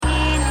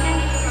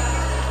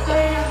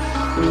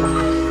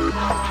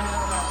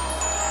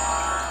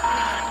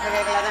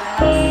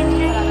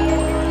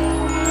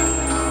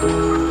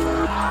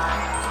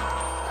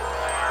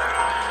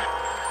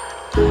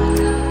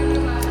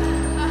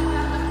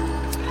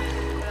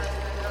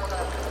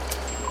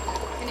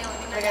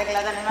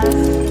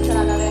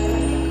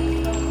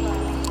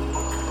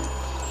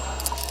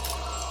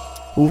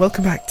Well,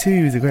 welcome back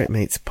to the Great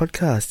Mates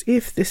podcast.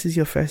 If this is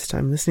your first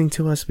time listening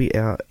to us, we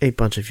are a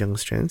bunch of young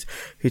Australians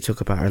who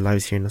talk about our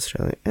lives here in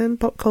Australia and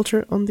pop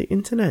culture on the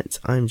internet.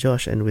 I'm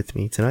Josh, and with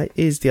me tonight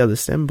is the other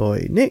STEM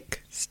boy,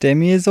 Nick.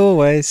 STEMmy as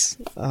always.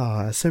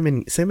 So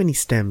many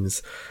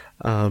stems.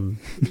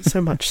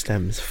 So much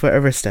stems.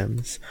 Forever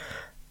stems.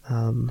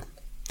 I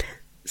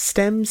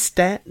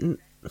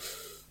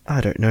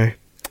don't know.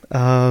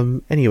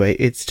 Anyway,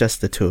 it's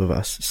just the two of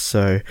us,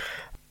 so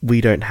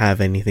we don't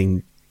have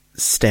anything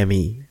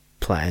STEMmy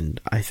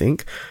planned, I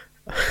think.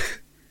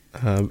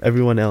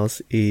 Everyone else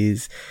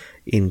is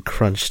in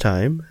crunch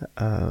time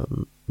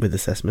with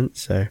assessment,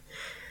 so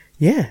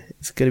yeah,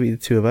 it's gonna be the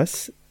two of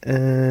us.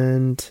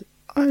 And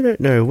I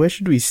don't know, where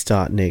should we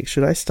start, Nick?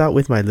 Should I start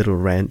with my little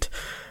rant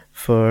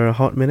for a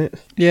hot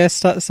minute? Yeah,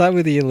 start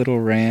with your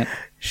little rant.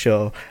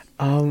 Sure.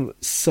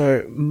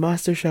 So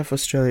MasterChef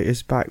Australia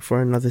is back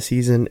for another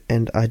season,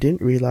 and I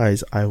didn't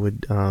realize I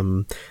would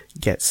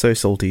get so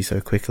salty so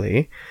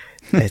quickly.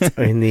 It's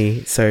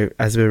only, so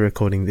as we're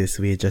recording this,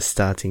 we're just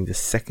starting the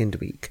second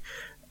week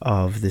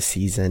of the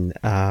season.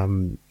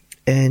 And,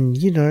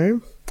 you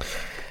know,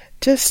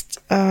 just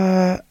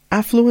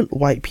affluent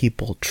white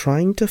people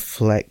trying to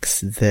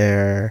flex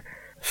their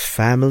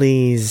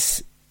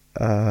family's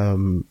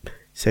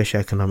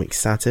socioeconomic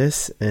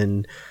status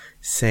and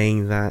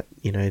saying that,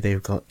 you know,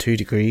 they've got 2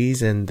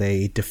 degrees and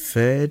they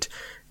deferred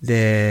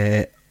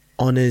their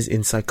honours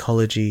in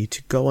psychology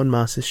to go on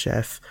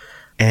MasterChef.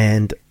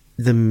 And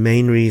the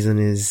main reason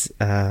is,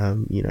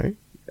 you know,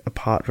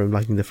 apart from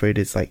liking the food,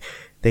 it's like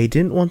they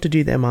didn't want to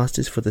do their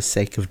masters for the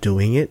sake of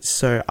doing it.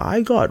 So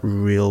I got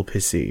real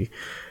pissy,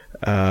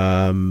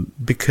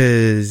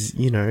 because,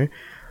 you know,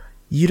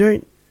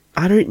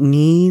 I don't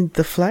need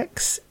the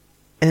flex,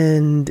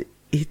 and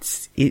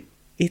it's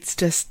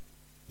just,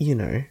 you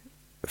know,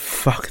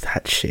 fuck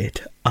that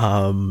shit.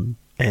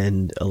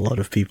 And a lot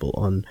of people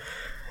on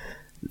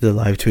the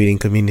live tweeting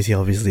community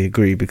obviously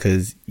agree,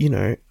 because, you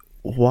know,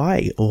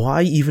 why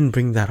even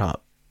bring that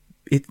up?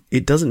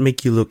 It doesn't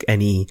make you look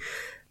any,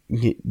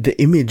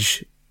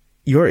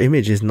 your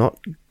image is not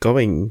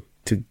going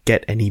to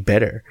get any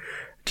better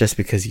just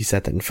because you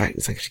said that. In fact,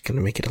 it's actually going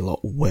to make it a lot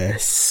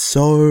worse.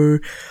 So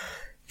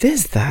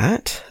there's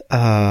that.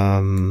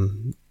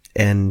 And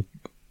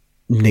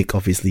Nick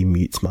obviously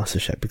mutes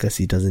MasterChef because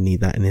he doesn't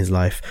need that in his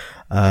life.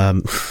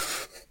 Oh,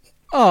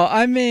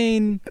 I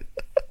mean,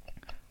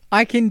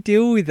 I can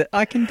deal with it.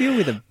 I can deal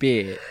with a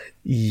bit,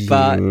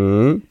 but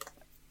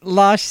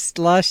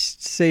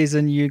last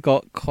season you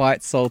got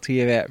quite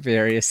salty about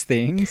various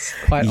things,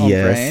 quite on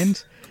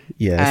brand.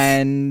 Yes,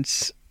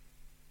 and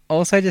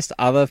also just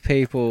other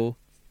people.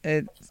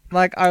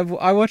 Like I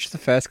watched the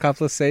first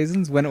couple of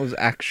seasons when it was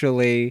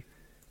actually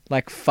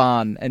like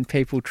fun and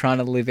people trying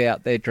to live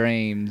out their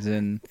dreams,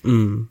 and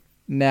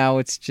now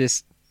it's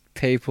just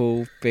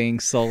people being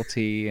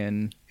salty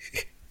and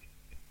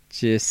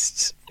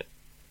just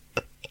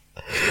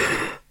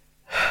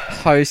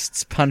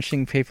hosts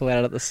punching people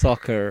out at the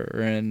soccer,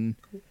 and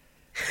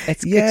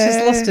it's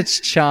just lost its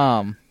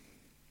charm.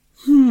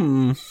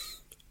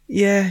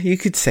 Yeah, you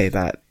could say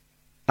that.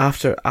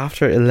 After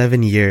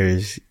 11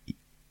 years,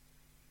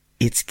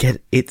 it's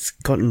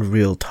gotten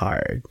real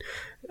tired.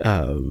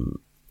 And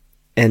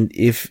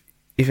if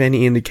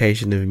any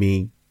indication of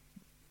me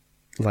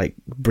like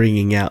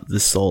bringing out the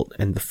salt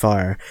and the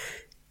fire,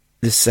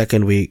 the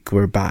second week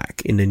we're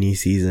back in the new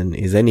season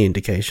is any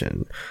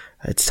indication,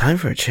 it's time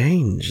for a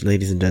change,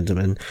 ladies and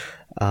gentlemen.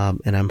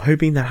 And I'm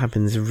hoping that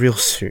happens real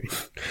soon,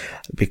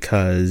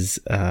 because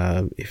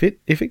if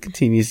it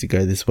continues to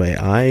go this way,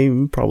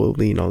 I'm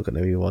probably not going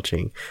to be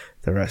watching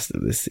the rest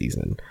of this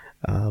season.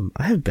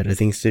 I have better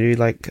things to do,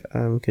 like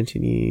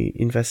continue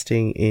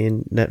investing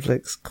in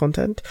Netflix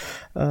content.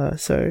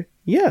 So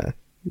yeah,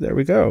 there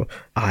we go.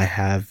 I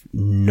have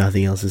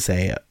nothing else to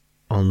say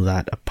on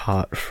that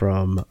apart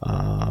from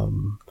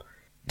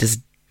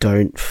just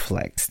don't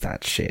flex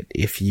that shit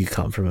if you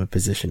come from a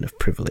position of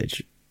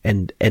privilege,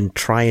 and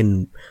try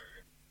and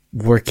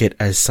work it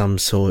as some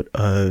sort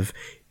of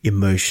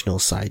emotional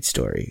side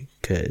story,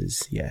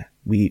 because yeah,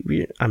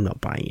 I'm not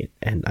buying it,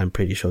 and I'm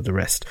pretty sure the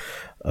rest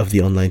of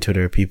the online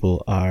Twitter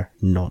people are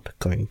not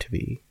going to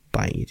be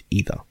buying it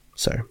either.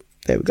 So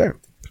there we go.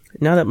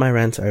 Now that my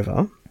rant's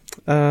over,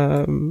 what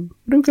are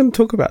we going to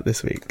talk about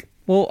this week?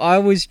 Well, I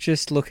was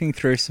just looking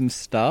through some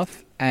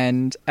stuff,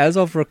 and as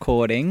of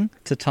recording,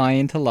 to tie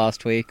into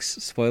last week's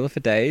spoiler for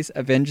days,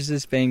 Avengers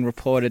is being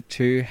reported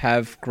to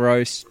have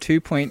grossed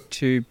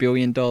 $2.2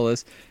 billion,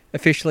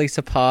 officially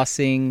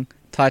surpassing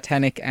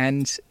Titanic,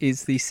 and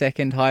is the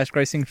second highest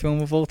grossing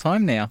film of all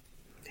time now.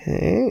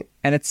 Okay.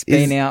 And it's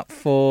been out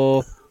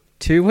for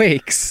 2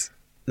 weeks.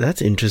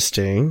 That's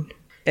interesting.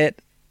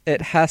 It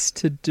has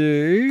to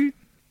do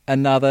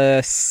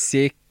another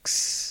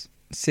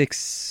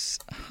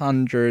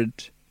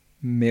 600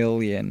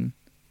 million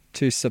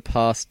to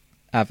surpass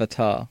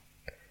Avatar.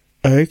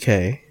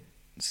 Okay.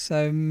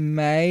 So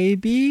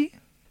maybe?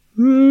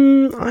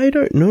 I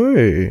don't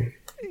know.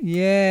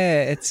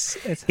 Yeah, it's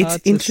hard It's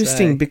to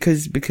interesting say.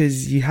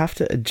 because you have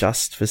to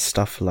adjust for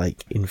stuff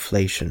like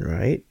inflation,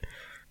 right?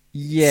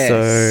 Yes.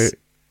 So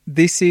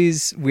This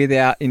is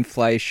without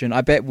inflation.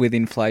 I bet with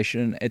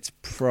inflation, it's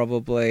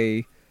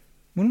probably...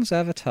 When was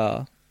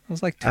Avatar? It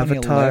was like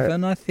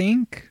 2011, I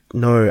think.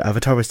 no,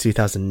 Avatar was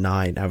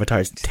 2009. Avatar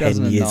is 10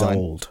 years 2009.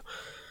 old.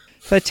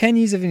 So 10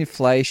 years of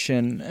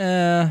inflation,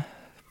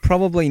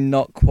 probably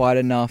not quite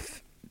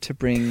enough to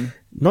bring...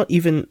 Not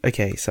even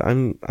okay. So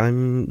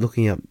I'm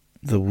looking up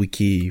the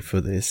wiki for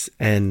this,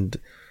 and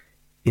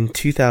in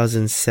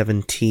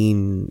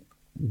 2017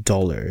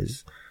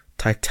 dollars,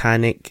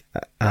 Titanic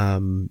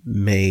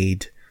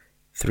made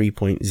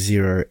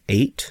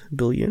 3.08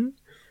 billion.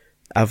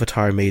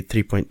 Avatar made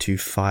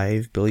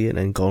 3.25 billion,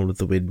 and Gone with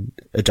the Wind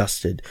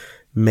adjusted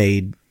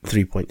made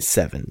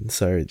 3.7.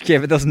 So Yeah,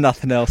 but there was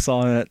nothing else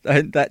on it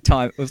at that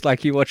time. It was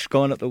like you watched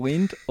Gone at the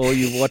Wind or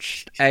you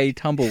watched a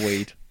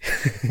Tumbleweed.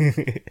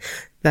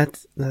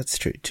 that's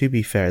true. To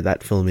be fair,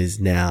 that film is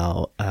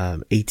now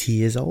 80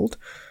 years old.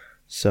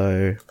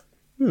 So,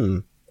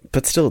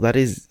 but still, that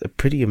is a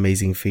pretty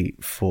amazing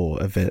feat for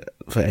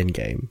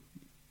Endgame.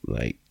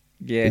 Like,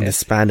 Yeah. in the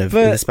span of 2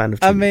 I weeks,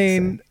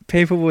 mean, so.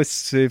 people were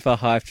super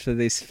hyped for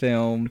this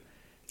film.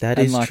 That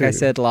And is like true. I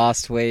said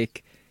last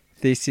week,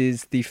 this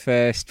is the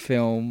first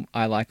film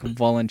I like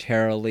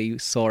voluntarily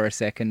saw a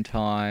second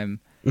time.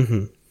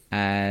 Mm-hmm.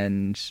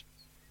 And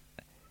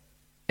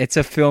it's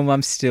a film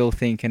I'm still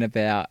thinking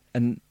about.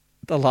 And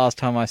the last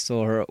time I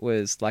saw it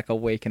was like a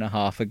week and a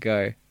half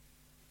ago.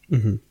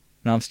 Mm-hmm.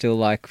 And I'm still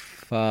like,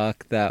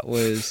 fuck, that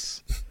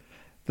was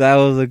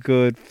a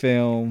good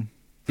film.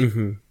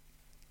 Mm-hmm.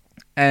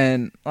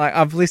 And like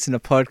I've listened to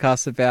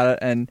podcasts about it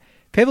and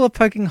people are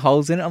poking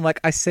holes in it. I'm like,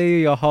 I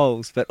see your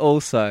holes, but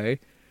also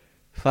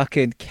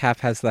fucking Cap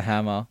has the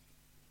hammer.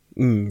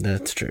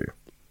 That's true.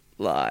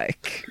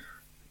 Like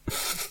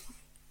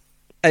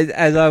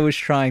as I was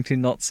trying to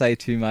not say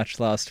too much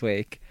last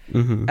week,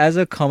 Mm-hmm. as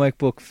a comic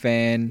book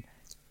fan,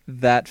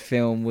 that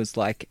film was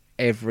like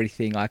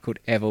everything I could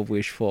ever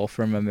wish for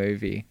from a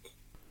movie.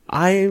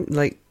 I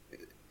like,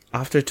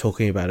 after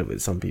talking about it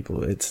with some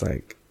people, it's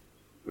like,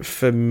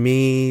 for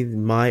me,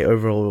 my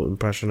overall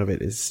impression of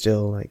it is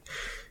still like,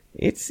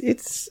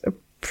 it's a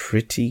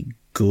pretty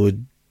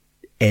good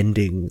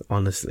ending,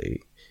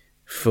 honestly,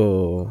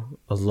 for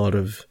a lot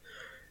of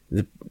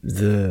the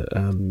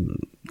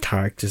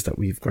characters that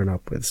we've grown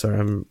up with.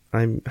 So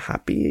I'm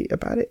happy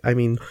about it. I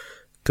mean,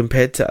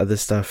 compared to other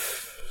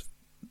stuff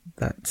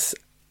that's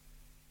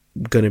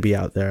gonna be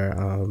out there,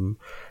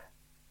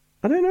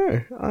 I don't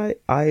know.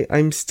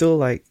 I'm still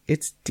like,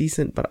 it's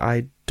decent, but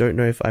I don't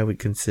know if I would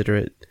consider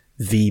it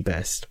the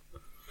best.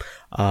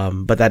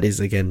 But that is,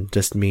 again,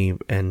 just me,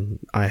 and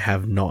I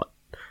have not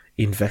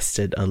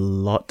invested a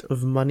lot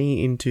of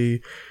money into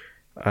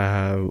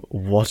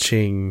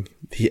watching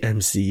the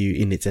MCU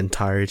in its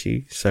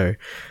entirety. So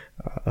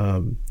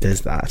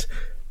there's that.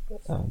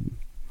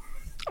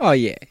 Oh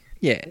yeah.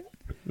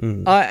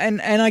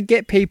 I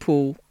get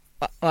people.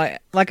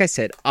 Like I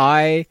said,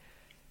 I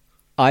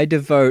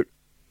devote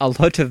a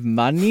lot of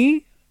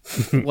money.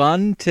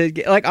 One to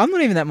get, like, I'm not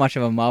even that much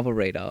of a Marvel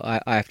reader.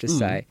 I have to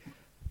say,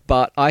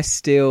 but I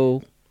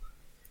still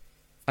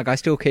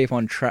keep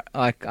on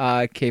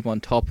I keep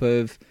on top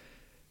of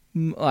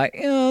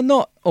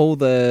not all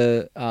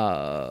the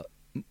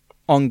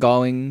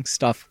ongoing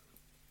stuff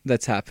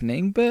that's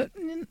happening, but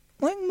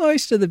like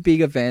most of the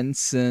big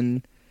events.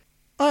 And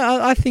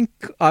I think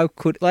I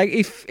could, like,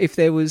 if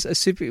there was a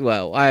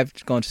I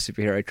have gone to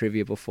superhero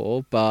trivia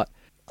before, but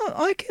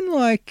I can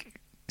like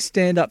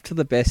stand up to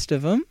the best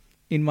of them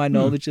in my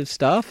knowledge of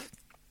stuff,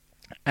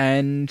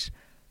 and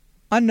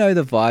I know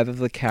the vibe of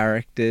the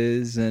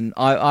characters, and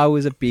I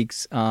was a big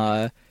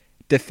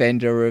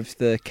defender of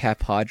the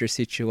Cap Hydra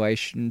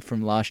situation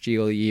from last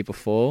year or the year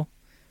before.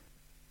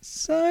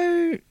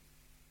 So,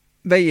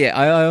 but yeah,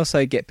 I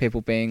also get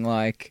people being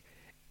like,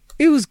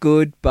 it was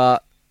good,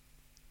 but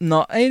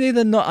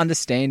either not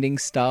understanding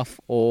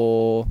stuff,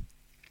 or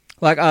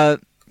like a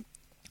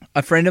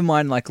friend of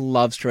mine like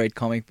loves to read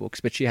comic books,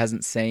 but she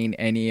hasn't seen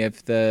any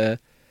of the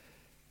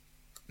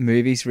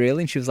movies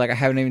really, and she was like, I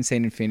haven't even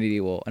seen Infinity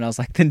War. And I was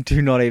like, then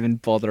do not even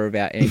bother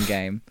about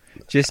Endgame.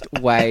 Just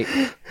wait,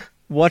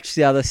 watch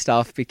the other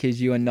stuff, because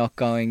you are not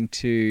going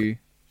to,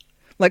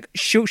 like,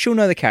 she'll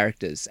know the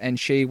characters, and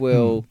she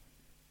will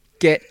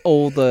get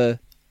all the,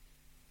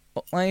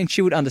 and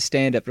she would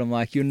understand it, but I'm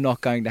like, you're not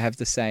going to have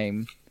the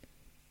same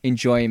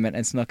enjoyment,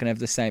 and it's not going to have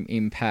the same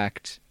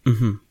impact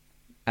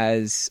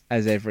as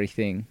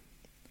everything.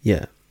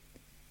 Yeah.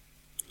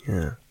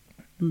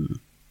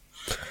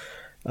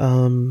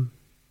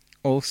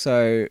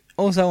 Also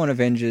on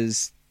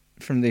Avengers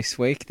from this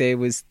week, there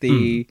was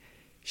the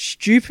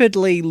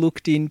stupidly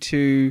looked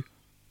into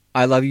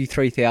 "I love you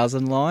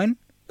 3000" line.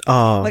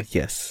 Oh, Like,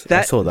 yes,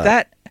 I saw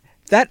that.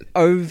 That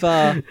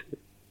over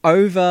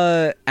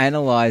over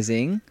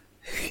analyzing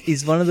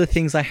is one of the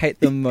things I hate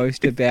the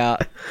most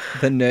about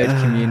the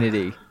nerd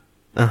community.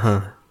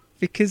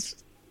 Because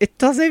it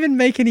doesn't even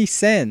make any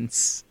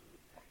sense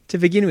to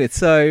begin with.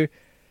 So,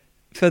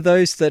 for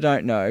those that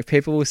don't know,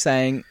 people were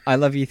saying I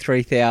Love You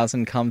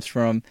 3000 comes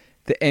from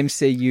the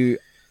MCU,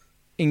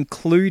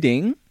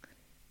 including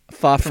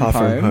Far From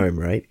Home,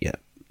 right? Yeah.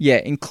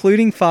 Yeah,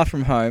 including Far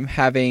From Home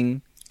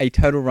having a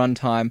total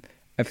runtime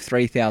of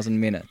 3,000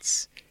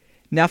 minutes.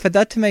 Now, for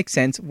that to make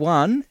sense,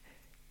 one,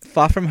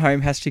 Far From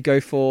Home has to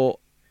go for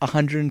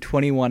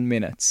 121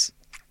 minutes.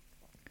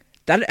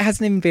 That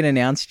hasn't even been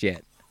announced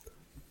yet.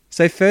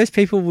 So first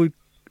people were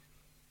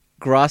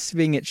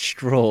grasping at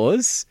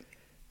straws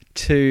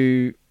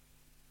to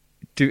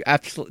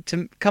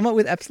come up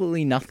with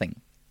absolutely nothing.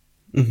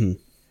 Mm-hmm.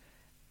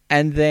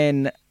 And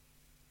then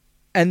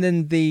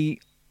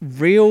the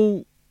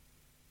real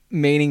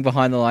meaning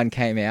behind the line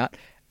came out,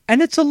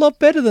 and it's a lot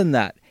better than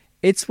that.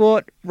 It's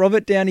what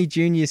Robert Downey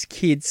Jr.'s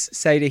kids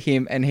say to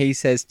him and he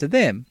says to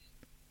them.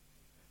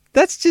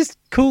 That's just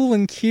cool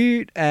and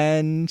cute,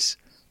 and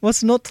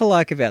what's not to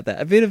like about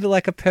that? A bit of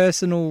like a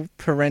personal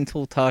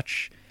parental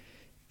touch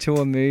to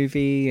a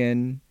movie,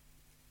 and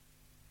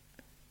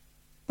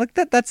like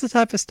that's the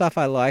type of stuff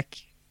I like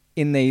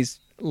in these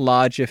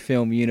larger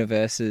film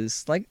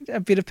universes, like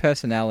a bit of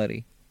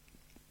personality.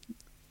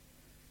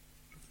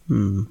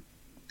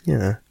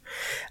 Yeah.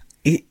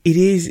 It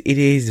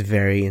is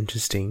very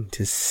interesting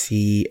to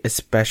see,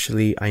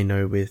 especially I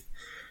know with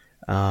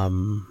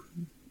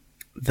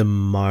the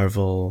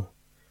Marvel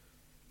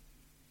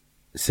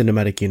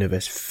Cinematic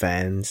Universe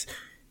fans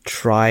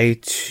try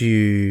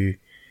to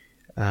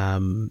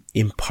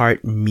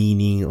impart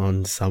meaning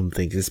on some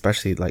things,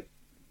 especially like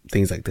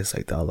things like this,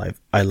 like the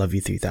I Love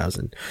You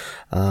 3000,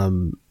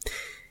 and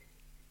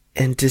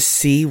to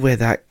see where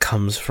that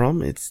comes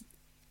from, it's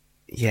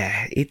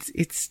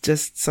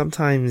just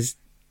sometimes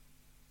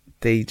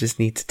they just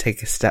need to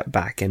take a step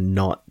back and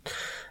not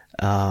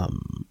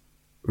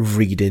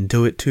read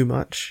into it too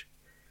much.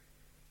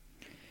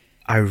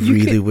 I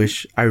really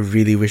wish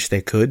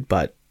they could,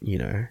 but you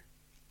know.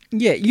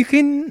 Yeah, you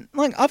can,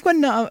 like, I've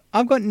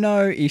got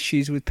no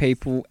issues with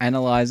people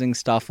analyzing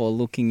stuff or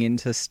looking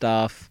into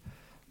stuff,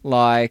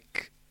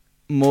 like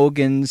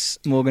Morgan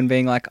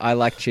being like, I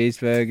like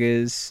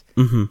cheeseburgers.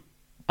 Mm-hmm.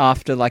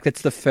 After, like,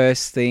 that's the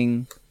first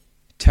thing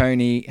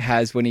Tony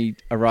has when he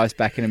arrives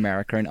back in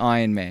America in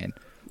Iron Man.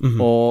 Mm-hmm.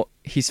 Or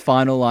his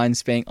final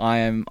lines being, I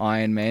am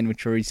Iron Man,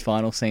 which are his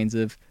final scenes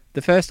of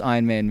the first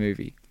Iron Man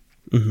movie.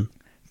 Mm-hmm.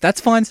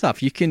 That's fine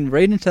stuff. You can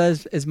read into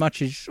that as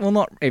much as... Well,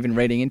 not even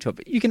reading into it,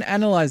 but you can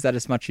analyse that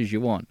as much as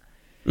you want.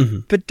 Mm-hmm.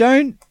 But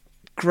don't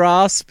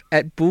grasp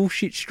at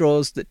bullshit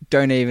straws that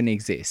don't even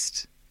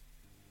exist.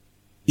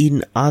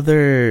 In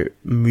other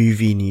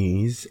movie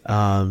news,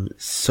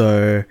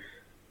 so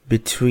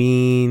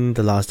between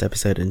the last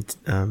episode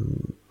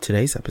and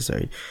today's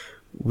episode,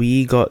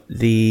 we got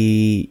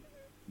the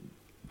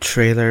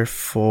trailer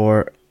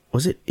for...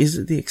 Is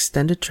it the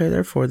extended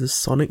trailer for the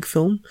Sonic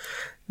film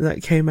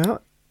that came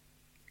out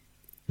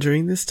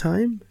during this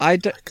time?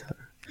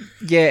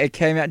 Yeah, it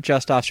came out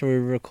just after we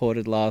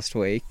recorded last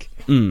week.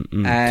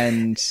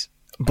 And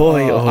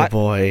boy,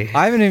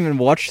 I haven't even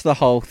watched the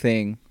whole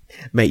thing.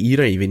 Mate, you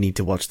don't even need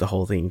to watch the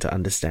whole thing to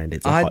understand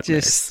it's a hot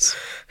mess.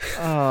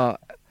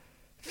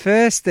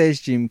 First there's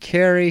Jim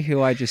Carrey,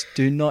 who I just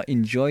do not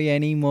enjoy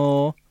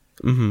anymore.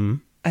 Mm-hmm.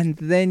 And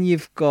then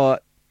you've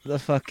got the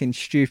fucking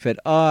stupid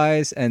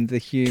eyes and the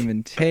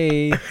human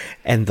teeth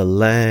and the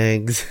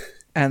legs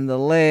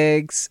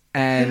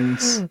and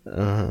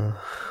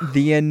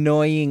the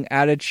annoying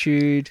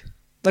attitude.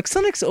 Like,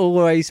 Sonic's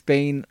always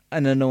been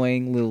an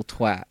annoying little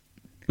twat.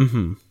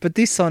 Mm-hmm. But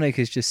this Sonic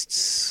is just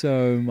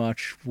so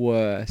much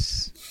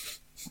worse.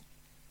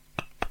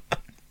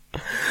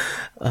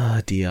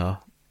 Oh dear.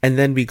 And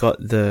then we got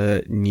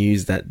the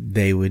news that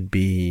they would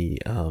be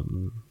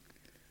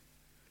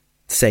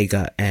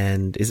Sega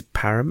and is it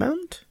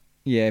Paramount?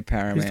 Yeah,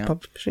 Paramount. Who's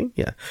publishing?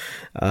 Yeah.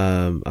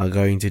 Are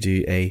going to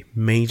do a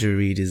major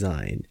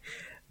redesign.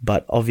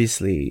 But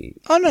obviously...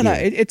 Oh, no.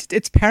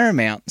 It's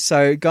Paramount.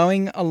 So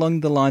going along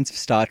the lines of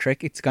Star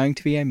Trek, it's going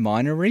to be a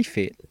minor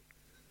refit.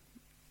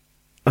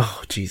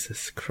 Oh,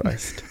 Jesus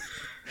Christ.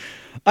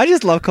 I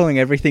just love calling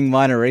everything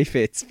minor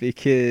refits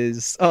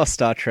because... Oh,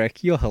 Star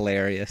Trek, you're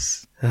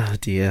hilarious. Oh,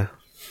 dear.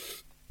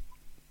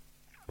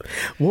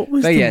 What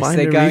was the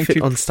minor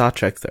refit on Star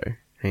Trek, though?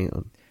 Hang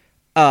on.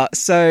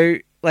 So,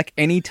 like,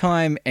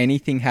 anytime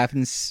anything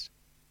happens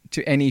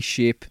to any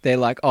ship, they're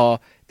like, oh,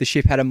 the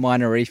ship had a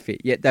minor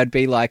refit. Yet they'd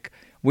be like,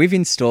 we've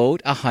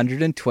installed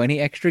 120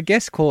 extra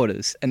guest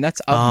quarters, and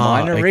that's a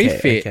minor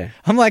refit. Okay.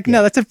 I'm like,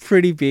 no, that's a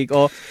pretty big...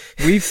 Or,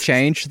 we've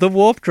changed the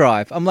warp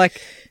drive. I'm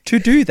like, to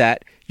do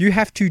that, you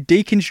have to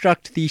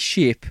deconstruct the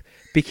ship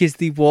because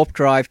the warp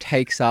drive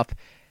takes up,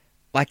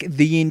 like,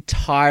 the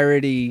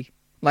entirety...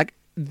 Like,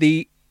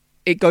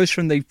 it goes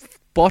from the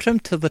bottom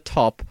to the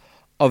top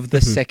of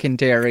the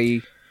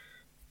secondary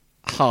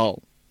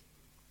hull.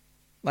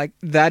 Like,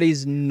 that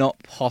is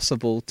not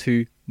possible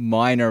to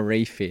minor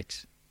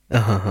refit.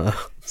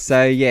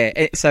 So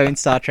yeah, so in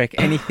Star Trek,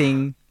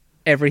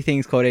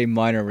 everything's called a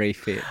minor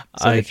refit.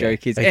 So the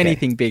joke is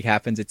anything big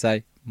happens, it's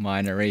a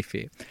minor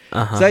refit.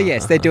 So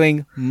yes, they're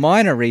doing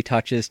minor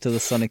retouches to the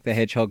Sonic the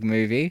Hedgehog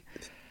movie,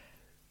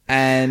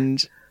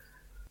 and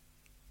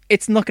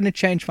it's not going to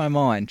change my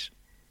mind.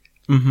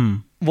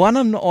 One,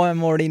 I'm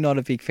already not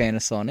a big fan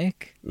of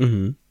Sonic.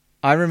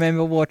 I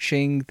remember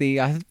watching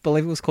I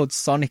believe it was called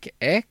Sonic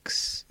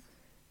X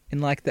in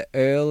like the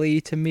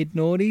early to mid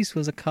noughties,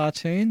 was a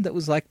cartoon that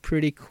was like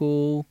pretty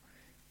cool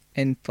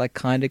and like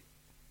kind of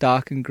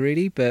dark and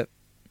gritty, but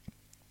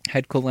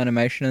had cool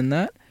animation in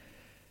that.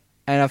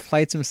 And I've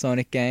played some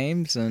Sonic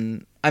games,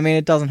 and I mean,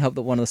 it doesn't help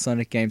that one of the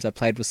Sonic games I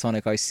played was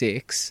Sonic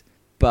 06,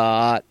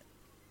 but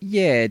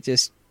yeah,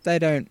 just they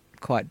don't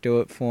quite do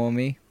it for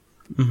me.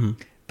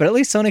 But at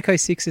least Sonic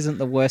 06 isn't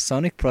the worst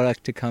Sonic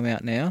product to come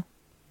out now.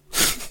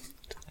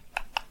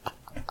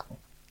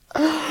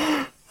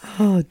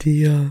 Oh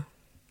dear.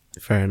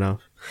 Fair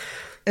enough.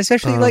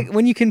 Especially like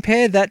when you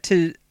compare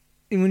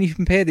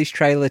this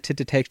trailer to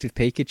Detective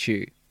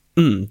Pikachu.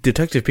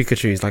 Detective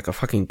Pikachu is like a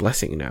fucking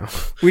blessing now.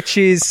 Which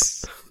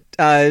is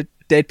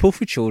Deadpool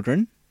for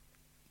children.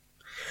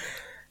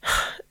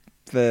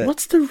 But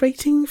what's the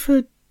rating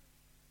for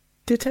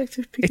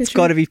Detective Pikachu? It's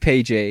got to be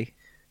PG.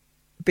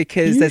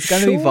 Because there's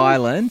going to be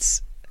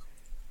violence.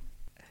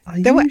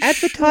 They were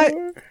advertised.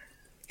 Sure?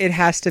 It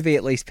has to be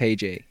at least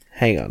PG.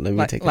 Hang on, let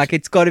me take. Like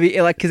it's got to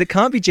be like, because it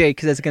can't be G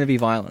because there's going to be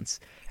violence,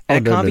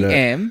 and it can't be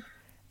M.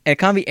 And it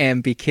can't be M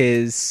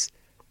because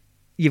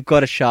you've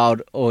got a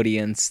child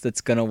audience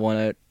that's going to want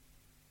to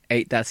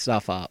eat that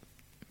stuff up.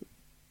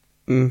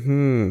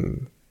 So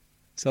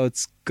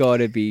it's got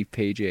to be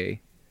PG.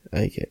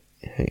 Okay,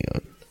 hang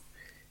on.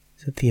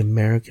 Is that the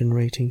American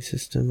rating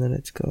system that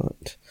it's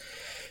got?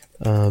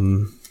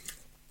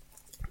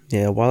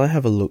 Yeah, while I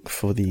have a look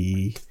for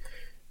the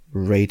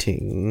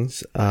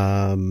ratings,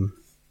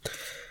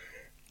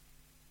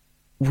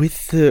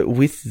 with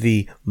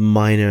the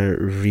minor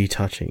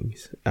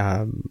retouchings,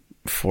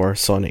 for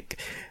Sonic,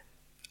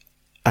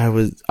 I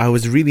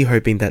was really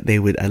hoping that they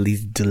would at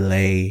least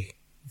delay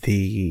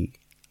the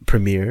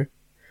premiere,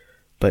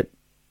 but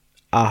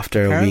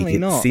after Apparently a week,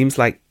 not. It seems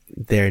like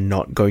they're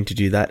not going to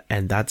do that,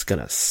 and that's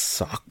gonna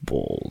suck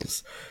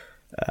balls.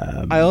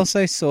 I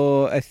also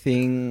saw a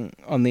thing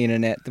on the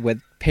internet where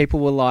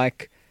people were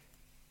like,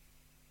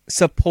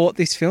 support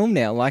this film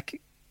now. Like,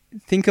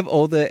 think of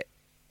all the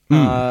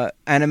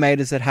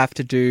animators that have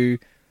to do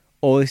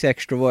all this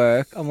extra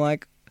work. I'm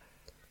like,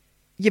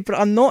 yeah, but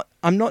I'm not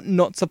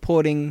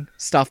supporting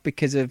stuff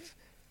because of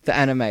the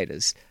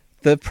animators.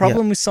 The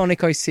problem with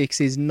Sonic 06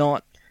 is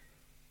not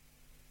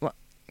the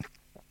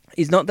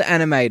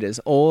animators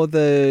or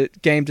the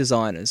game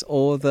designers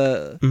or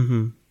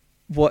the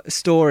what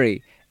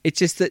story. It's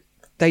just that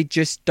they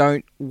just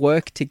don't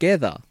work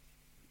together.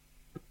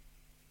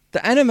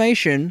 The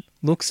animation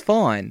looks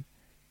fine.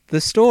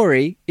 The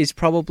story is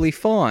probably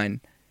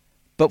fine.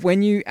 But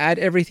when you add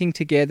everything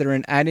together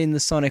and add in the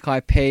Sonic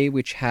IP,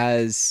 which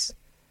has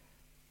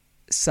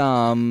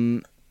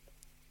some...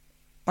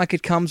 like,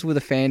 it comes with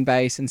a fan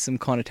base and some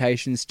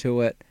connotations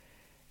to it,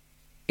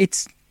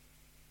 it's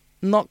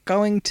not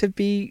going to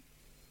be...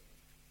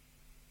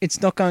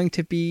 it's not going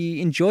to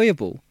be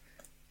enjoyable.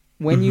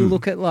 When you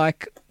look at,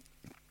 like,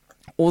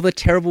 all the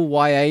terrible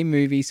YA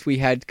movies we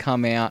had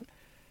come out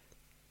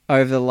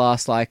over the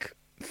last, like,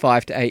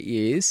 5 to 8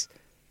 years,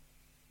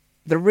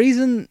 the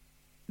reason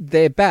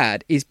they're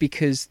bad is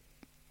because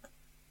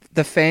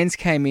the fans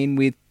came in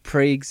with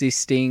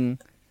pre-existing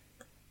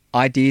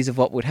ideas of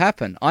what would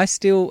happen. I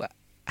still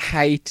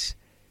hate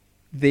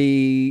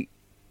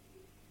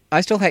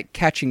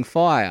Catching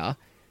Fire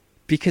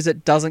because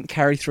it doesn't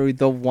carry through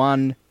the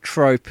one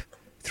trope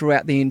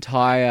throughout the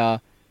entire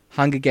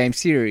Hunger Games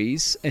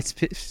series,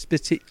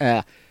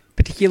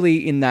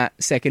 particularly in that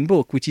second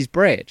book, which is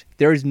bread.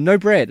 There is no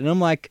bread. And I'm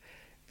like,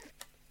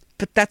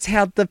 but that's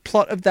how the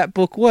plot of that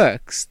book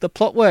works. The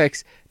plot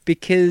works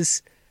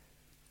because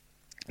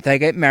they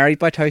get married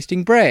by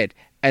toasting bread,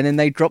 and then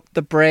they drop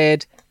the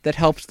bread that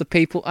helps the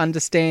people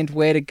understand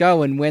where to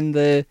go and when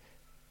the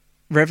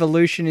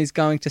revolution is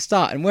going to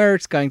start and where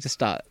it's going to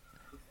start.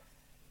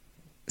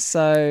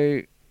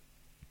 So,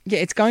 yeah,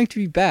 it's going to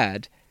be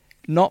bad.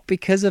 Not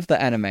because of the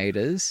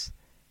animators.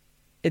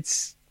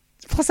 It's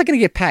plus they're going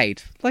to get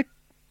paid. Like,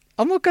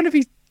 I'm not going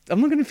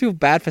to feel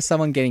bad for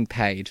someone getting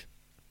paid.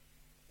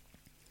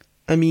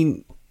 I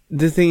mean,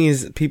 the thing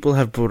is, people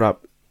have brought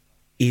up,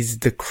 is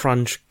the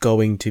crunch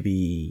going to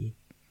be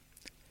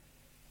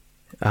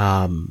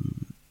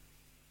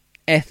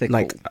ethical?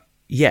 Like,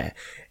 yeah,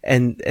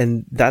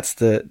 and that's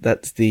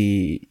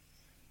the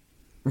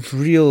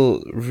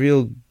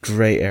real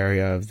gray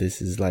area of this.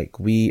 Is like,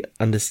 we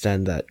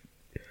understand that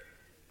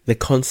the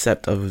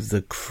concept of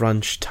the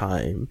crunch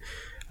time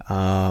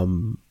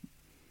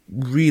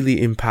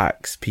really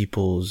impacts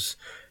people's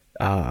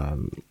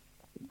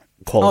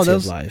quality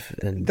of life.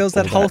 And there was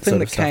that whole thing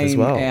that came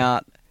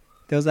out.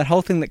 There was that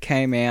whole thing that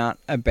came out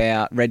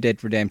about Red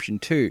Dead Redemption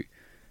 2,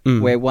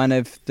 where one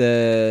of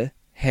the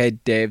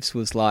head devs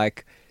was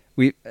like,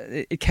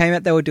 it came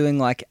out they were doing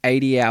like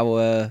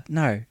 80-hour.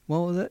 No, what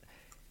was it?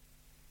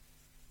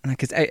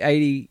 Because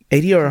 80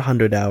 or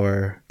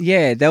 100-hour.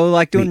 Yeah, they were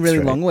like doing weeks, really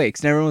right? long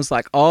weeks, and everyone was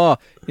like, "Oh,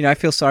 I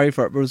feel sorry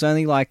for it." But it was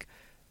only like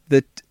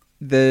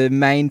the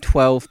main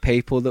 12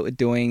 people that were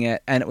doing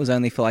it, and it was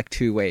only for like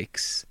 2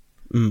 weeks,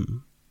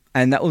 and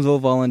that was all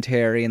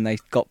voluntary, and they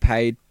got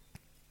paid.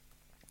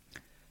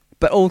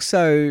 But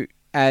also,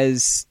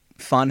 as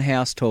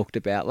Funhouse talked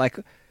about, like,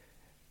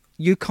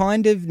 you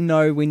kind of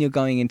know when you're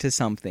going into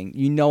something.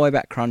 You know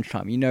about crunch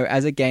time. You know,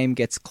 as a game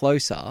gets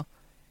closer,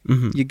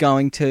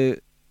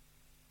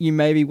 you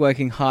may be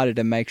working harder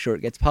to make sure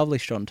it gets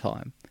published on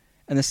time.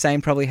 And the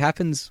same probably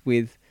happens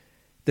with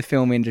the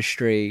film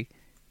industry.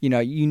 You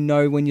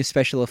know when your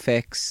special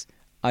effects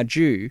are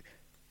due.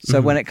 So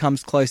when it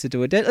comes closer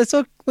to a deadline, it's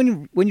like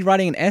when you're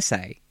writing an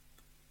essay.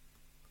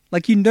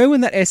 Like, you know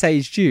when that essay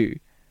is due,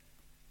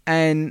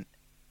 and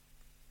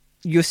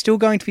you're still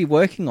going to be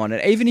working on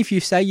it. Even if you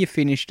say you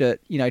finished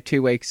it,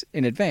 2 weeks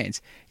in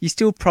advance, you're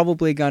still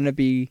probably going to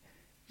be,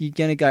 you're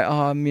going to go,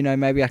 oh,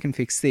 maybe I can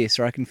fix this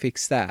or I can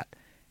fix that.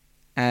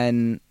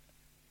 And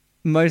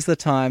most of the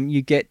time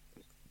you get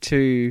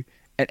to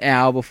an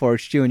hour before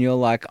it's due and you're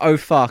like, oh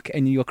fuck,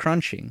 and you're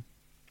crunching.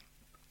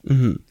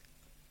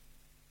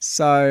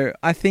 So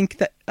I think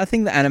the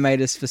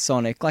animators for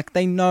Sonic, like,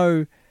 they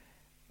know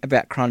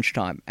about crunch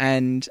time,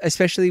 and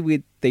especially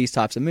with these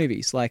types of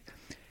movies, like,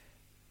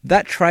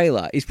 that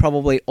trailer is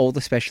probably all the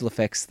special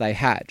effects they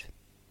had.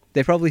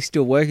 They're probably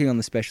still working on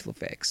the special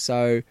effects.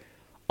 So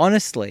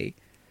honestly,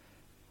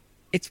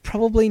 it's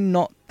probably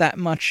not that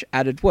much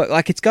added work.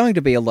 Like, it's going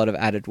to be a lot of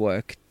added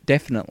work,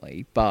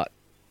 definitely, but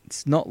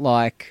it's not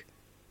like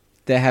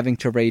they're having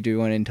to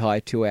redo an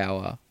entire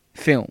 2-hour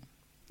film.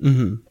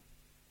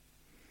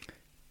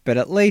 But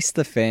at least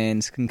the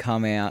fans can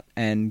come out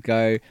and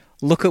go,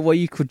 look at what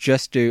you could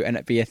just do and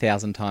it'd be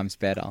 1,000 times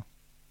better.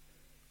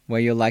 Where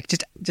you're like,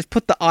 just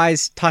put the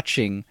eyes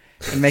touching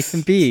and make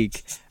them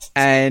big,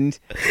 and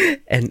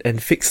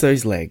fix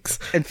those legs.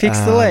 And fix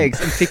the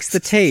legs and fix the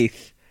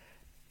teeth.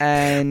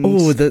 And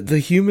the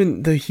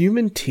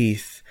human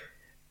teeth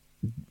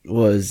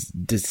was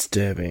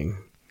disturbing.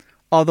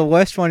 Oh, the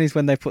worst one is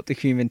when they put the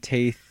human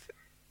teeth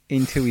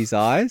into his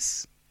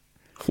eyes.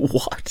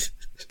 What?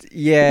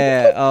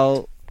 Yeah,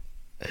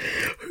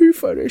 who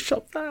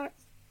photoshopped that?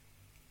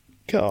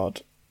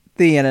 God.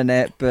 The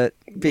internet, but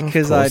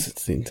because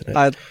it's the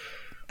internet.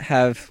 I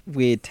have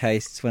weird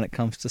tastes when it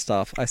comes to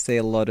stuff, I see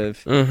a lot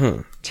of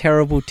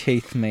terrible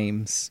teeth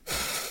memes.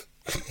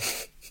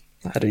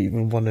 I don't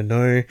even want to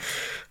know.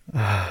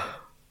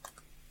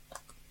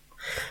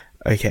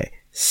 Okay,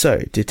 so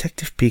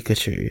Detective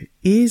Pikachu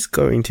is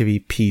going to be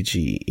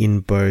PG in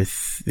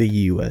both the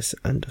US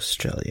and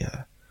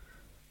Australia.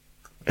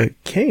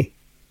 Okay.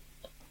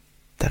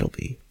 That'll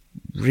be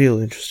real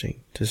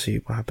interesting to see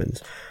what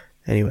happens.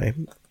 Anyway,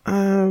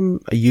 are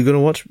you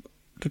gonna watch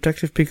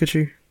Detective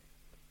Pikachu?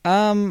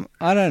 I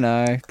don't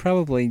know.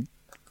 Probably.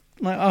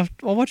 I'll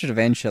watch it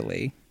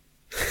eventually.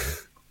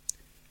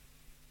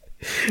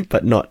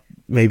 But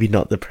maybe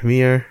not the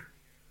premiere.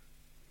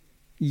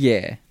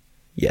 Yeah.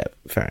 Yeah,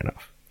 fair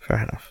enough.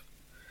 I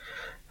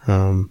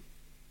don't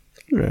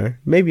know.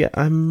 Maybe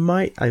I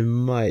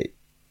might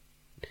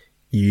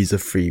use a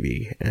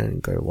freebie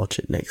and go watch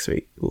it next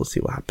week. We'll see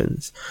what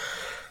happens.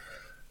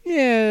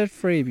 Yeah,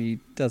 freebie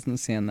doesn't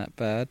sound that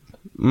bad.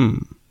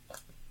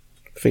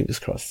 Fingers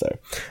crossed, though.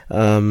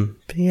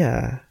 But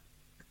yeah.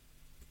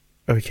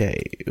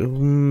 Okay.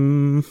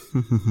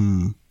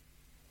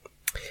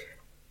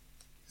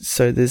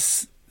 So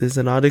there's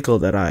an article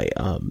that I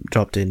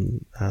dropped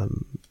in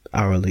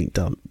our link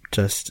dump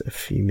just a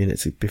few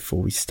minutes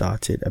before we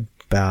started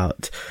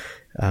about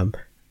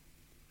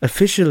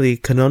officially,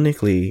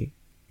 canonically,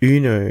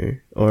 Uno,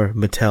 or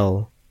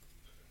Mattel,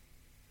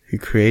 who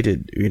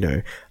created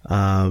Uno,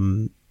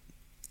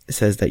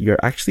 says that you're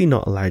actually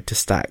not allowed to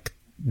stack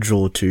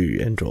draw 2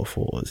 and draw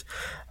 4s.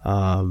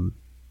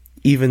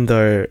 Even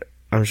though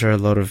I'm sure a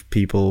lot of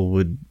people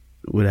would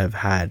have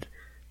had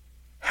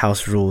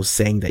house rules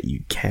saying that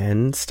you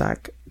can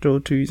stack draw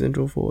 2s and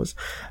draw 4s.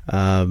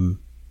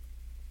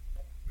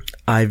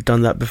 I've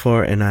done that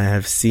before, and I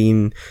have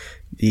seen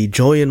the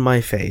joy in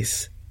my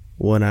face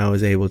when I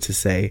was able to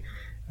say,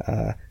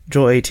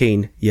 draw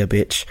 18, yeah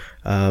bitch.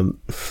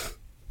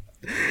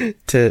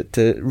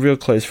 To real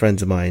close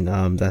friends of mine.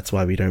 That's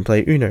why we don't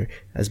play Uno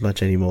as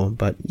much anymore.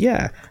 But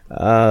yeah,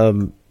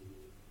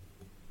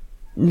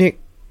 Nick,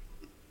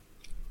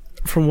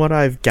 from what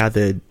I've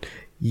gathered,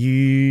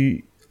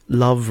 you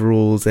love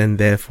rules and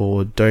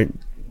therefore don't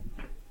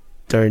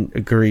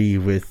agree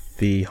with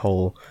the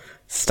whole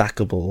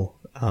stackable.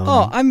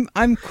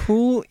 I'm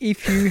cool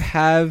if you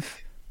have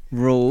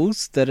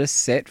rules that are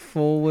set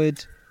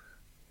forward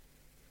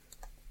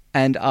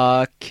and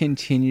are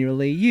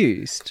continually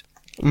used.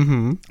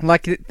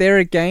 Like, there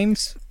are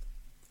games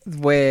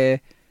where,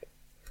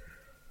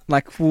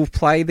 like, we'll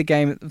play the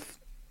game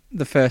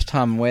the first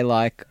time and we're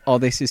like, oh,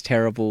 this is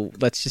terrible,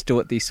 let's just do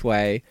it this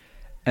way,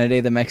 and it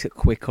either makes it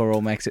quicker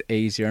or makes it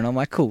easier, and I'm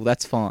like, cool,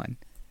 that's fine.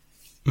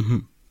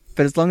 But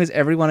but as long as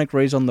everyone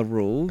agrees on the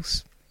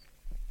rules,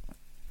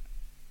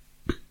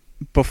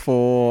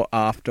 before,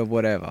 after,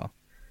 whatever.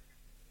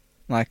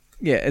 Like,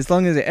 yeah, as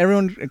long as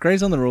everyone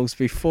agrees on the rules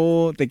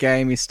before the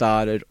game is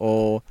started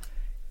or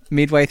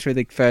midway through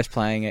the first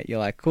playing it, you're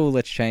like, cool,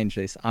 let's change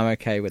this. I'm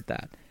okay with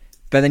that.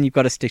 But then you've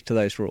got to stick to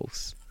those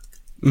rules.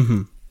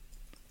 Mm-hmm.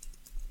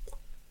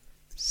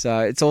 So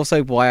it's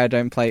also why I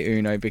don't play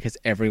Uno, because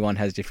everyone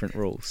has different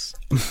rules.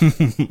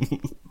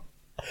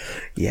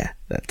 Yeah,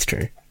 that's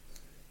true.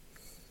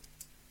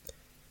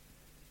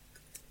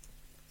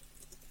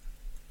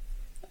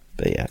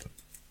 But yeah.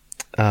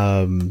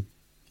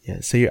 Yeah,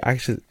 so you're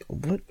actually...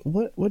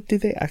 What did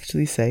they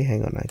actually say?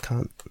 Hang on, I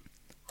can't...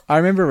 I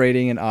remember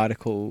reading an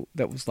article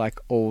that was like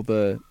all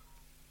the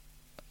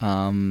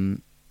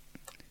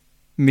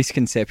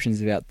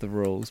misconceptions about the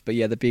rules. But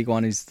yeah, the big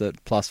one is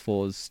that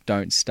 +4s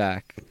don't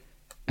stack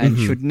and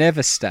should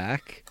never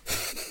stack.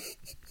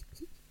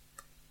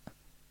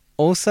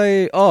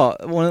 Also,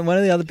 one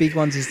of the other big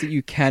ones is that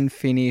you can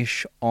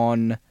finish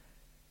on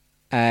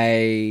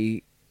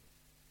a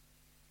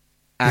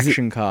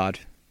action card.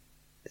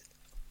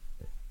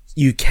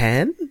 You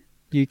can?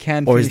 You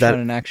can Or is finish that- on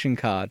an action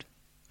card.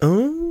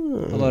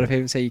 Oh. A lot of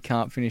people say you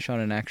can't finish on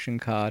an action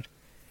card.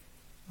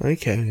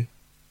 Okay.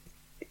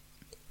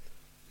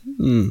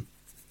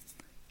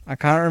 I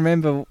can't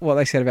remember what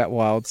they said about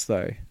wilds,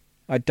 though.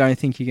 I don't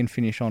think you can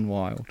finish on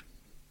wild.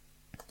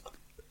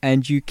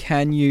 And you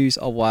can use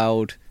a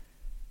wild,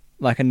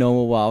 like a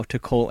normal wild, to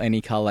call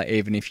any colour,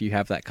 even if you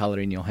have that colour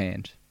in your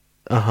hand.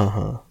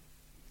 Uh-huh.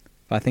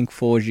 But I think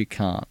 4s you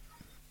can't.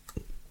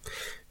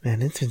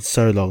 Man, it's been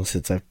so long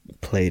since I've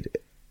played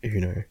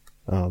Uno.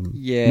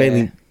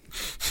 Yeah.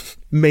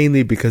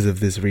 Mainly because of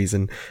this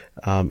reason.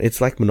 It's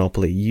like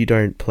Monopoly. You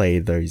don't play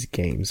those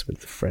games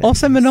with friends.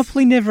 Also,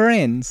 Monopoly never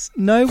ends.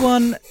 No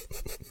one...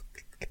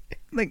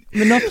 Like,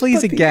 Monopoly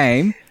is a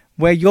game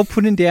where you're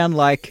putting down,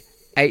 like,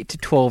 8 to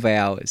 12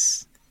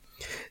 hours.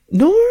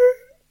 No,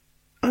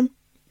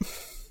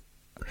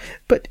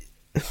 but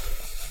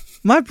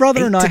My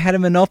brother and I had a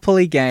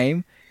Monopoly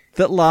game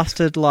that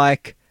lasted,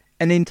 like,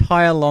 an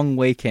entire long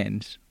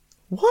weekend.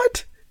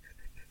 what?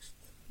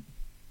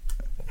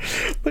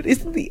 But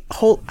isn't the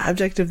whole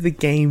object of the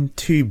game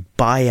to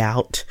buy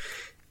out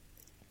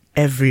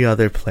every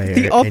other player?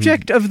 The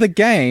object of the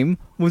game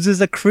was as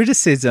a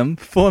criticism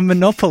for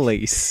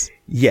monopolies.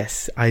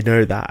 Yes, I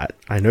know that.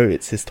 I know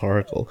it's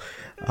historical.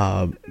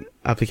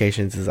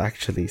 Applications is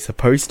actually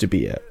supposed to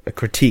be a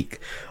critique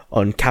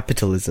on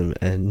capitalism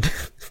and...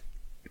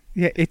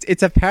 Yeah,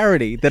 it's a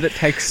parody that it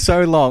takes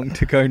so long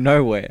to go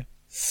nowhere.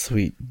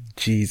 Sweet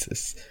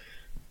Jesus.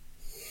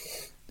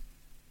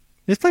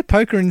 Just play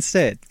poker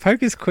instead.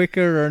 Poker's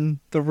quicker and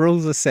the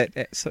rules are set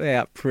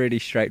out pretty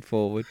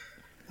straightforward.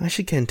 I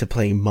should get into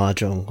playing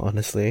Mahjong,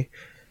 honestly.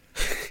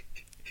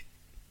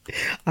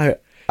 I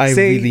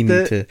really need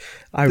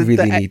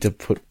to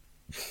put...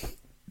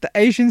 The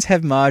Asians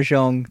have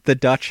Mahjong, the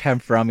Dutch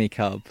have Rummy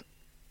Cub.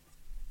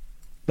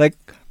 Like,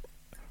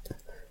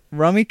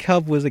 Rummy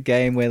Cub was a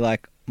game where,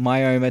 like,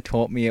 my Oma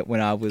taught me it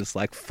when I was,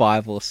 like,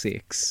 5 or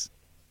 6.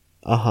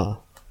 Uh-huh.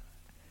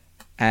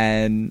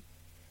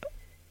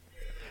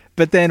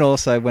 But then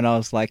also, when I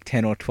was, like,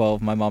 10 or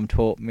 12, my mum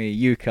taught me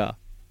euchre.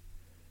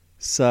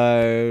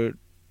 So,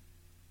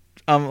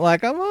 I'm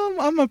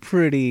a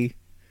pretty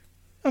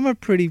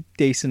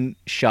decent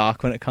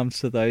shark when it comes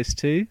to those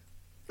two.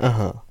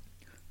 Uh-huh.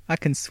 I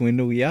can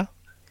swindle ya.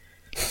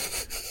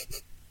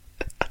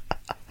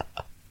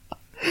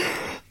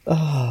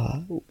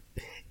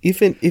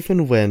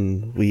 Even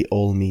when we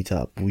all meet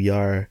up, we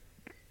are,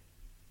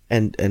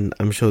 and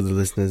I'm sure the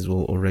listeners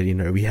will already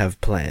know, we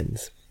have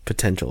plans,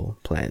 potential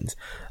plans.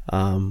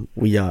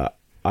 We are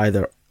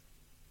either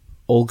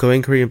all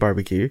going Korean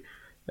barbecue,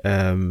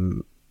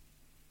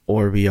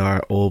 or we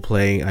are all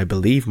playing, I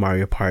believe,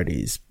 Mario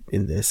parties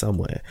in there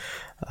somewhere,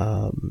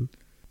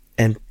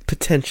 and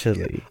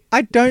potentially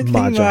I don't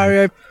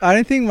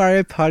Mahjong. think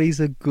Mario Party is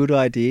a good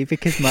idea,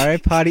 because Mario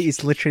Party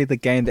is literally the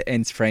game that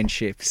ends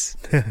friendships.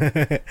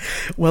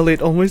 Well,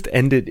 it almost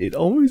ended.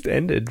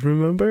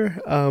 Remember,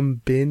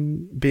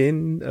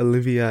 Bin,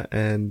 Olivia,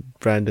 and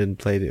Brandon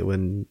played it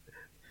when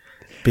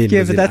Bin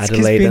was in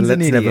Adelaide, and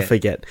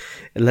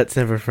let's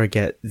never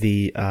forget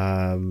the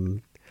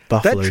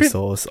buffalo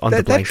sauce on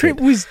the blanket. That trip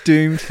was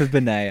doomed for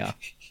Benaya.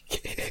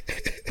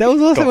 That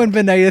was also when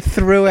Benaya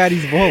threw out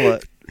his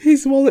wallet.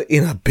 His wallet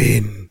in a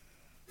bin.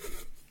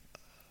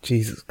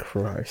 Jesus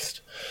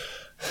Christ.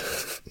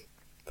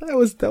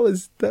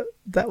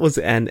 That was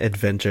an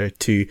adventure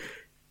to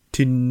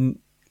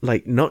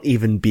like not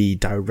even be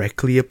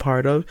directly a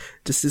part of,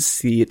 just to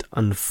see it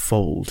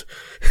unfold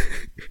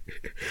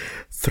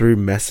through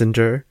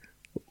Messenger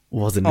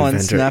was an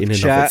adventure in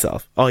and of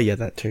itself. Oh yeah,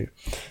 that too.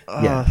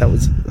 Yeah, that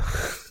was.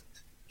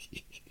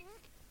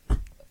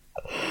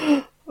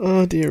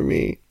 Oh dear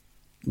me.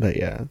 But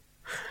yeah.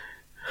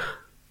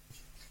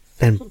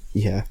 And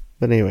yeah,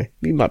 but anyway,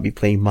 we might be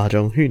playing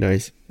Mahjong, who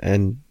knows?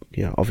 And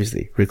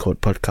obviously record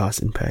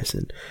podcasts in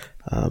person.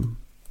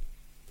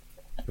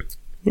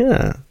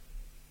 Yeah.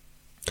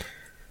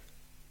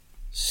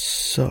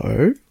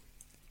 So,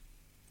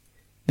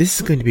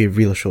 this is going to be a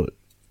real short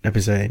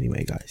episode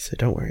anyway, guys, so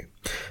don't worry.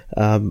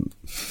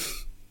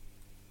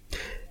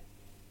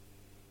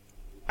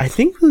 I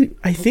think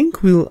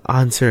we'll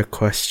answer a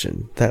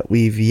question that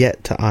we've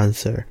yet to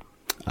answer.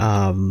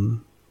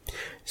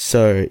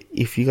 So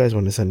if you guys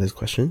want to send us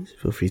questions,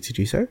 feel free to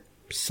do so.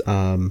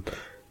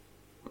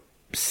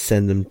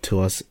 Send them to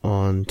us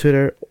on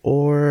Twitter,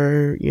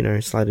 or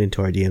slide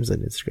into our DMs on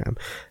Instagram,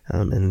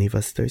 and leave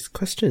us those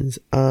questions.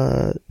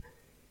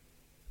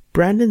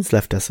 Brandon's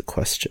left us a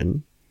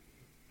question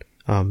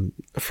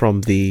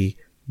from the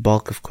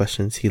bulk of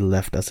questions he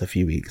left us a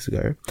few weeks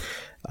ago,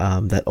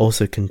 that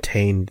also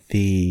contained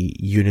the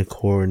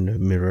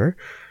unicorn mirror.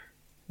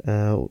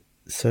 So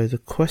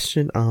the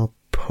question I'll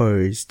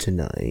pose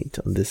tonight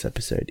on this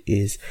episode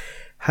is,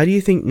 how do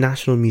you think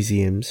national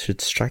museums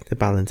should strike the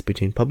balance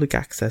between public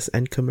access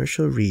and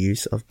commercial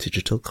reuse of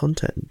digital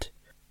content?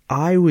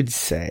 I would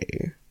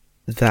say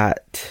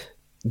that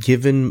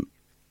given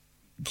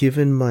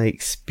my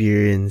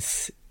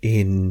experience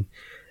in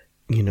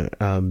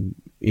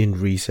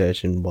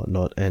research and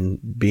whatnot, and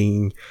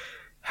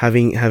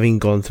having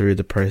gone through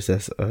the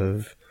process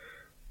of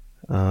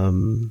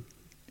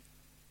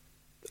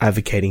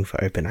advocating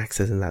for open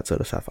access and that sort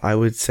of stuff, I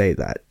would say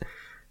that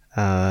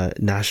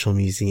national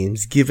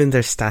museums, given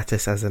their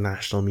status as a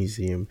national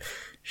museum,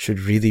 should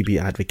really be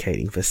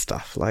advocating for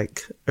stuff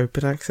like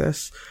open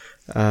access,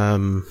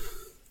 and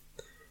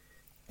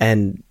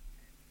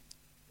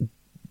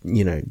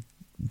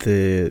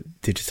the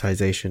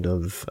digitization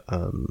of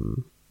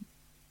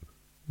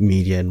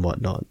media and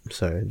whatnot.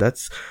 So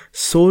that's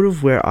sort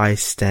of where I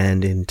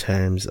stand in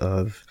terms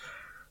of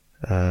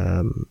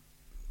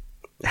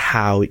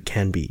how it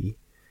can be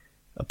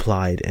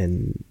applied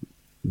and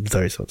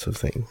those sorts of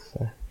things.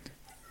 So.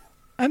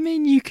 I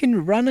mean, you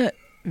can run it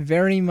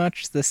very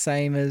much the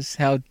same as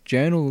how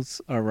journals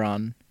are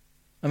run.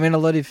 I mean, a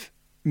lot of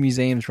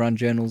museums run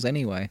journals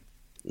anyway.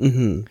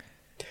 Mm-hmm.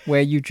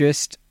 Where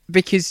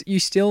because you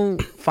still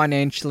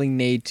financially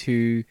need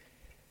to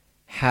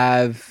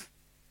have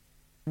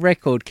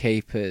record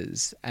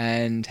keepers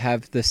and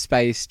have the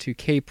space to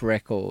keep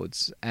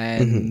records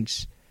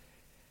and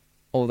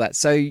all that.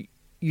 So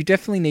you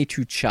definitely need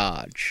to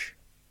charge.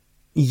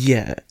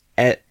 Yeah.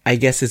 I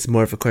guess it's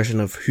more of a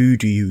question of who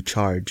do you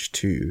charge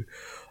to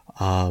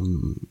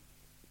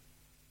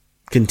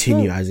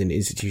continue as an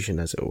institution,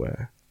 as it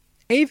were.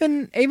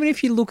 Even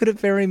if you look at it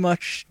very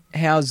much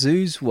how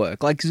zoos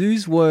work. Like,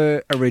 zoos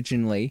were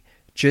originally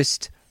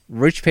just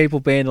rich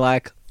people being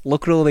like,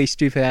 look at all these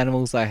stupid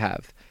animals I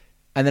have.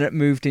 And then it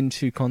moved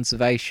into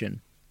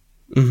conservation.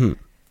 Mm-hmm.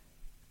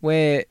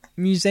 Where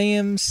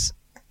museums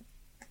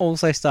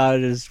also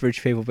started as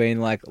rich people being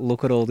like,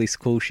 look at all this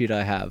cool shit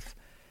I have.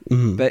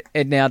 Mm-hmm. But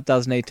it now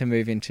does need to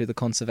move into the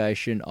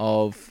conservation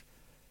of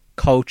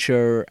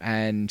culture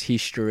and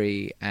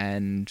history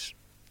and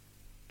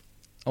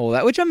all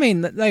that, which, I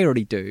mean, they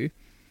already do.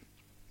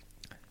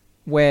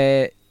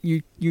 Where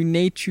you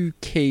need to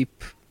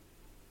keep...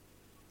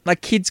 Like,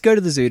 kids go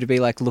to the zoo to be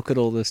like, look at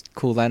all this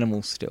cool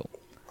animals still.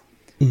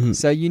 Mm-hmm.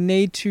 So you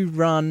need to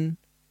run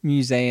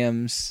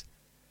museums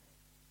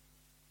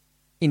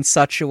in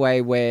such a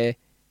way where...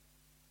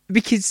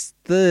 Because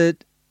the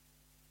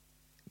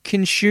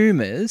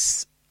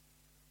consumers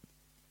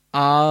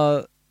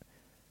are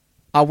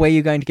where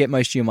you're going to get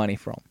most of your money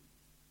from.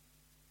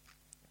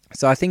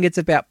 So I think it's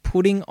about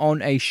putting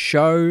on a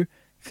show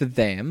for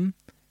them.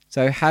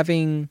 So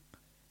having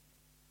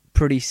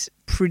pretty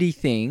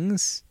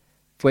things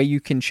where you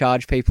can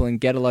charge people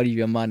and get a lot of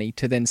your money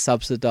to then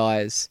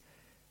subsidize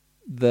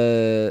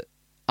the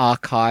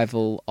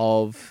archival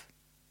of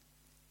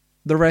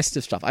the rest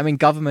of stuff. I mean,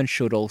 government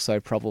should also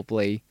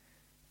probably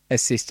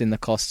assist in the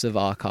costs of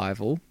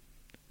archival.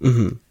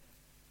 Mm-hmm.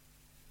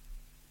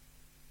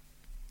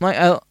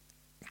 Like,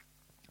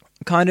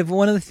 kind of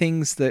one of the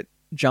things that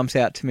jumps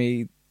out to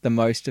me the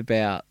most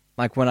about,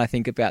 like, when I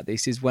think about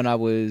this, is when I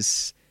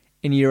was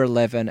in year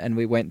 11 and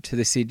we went to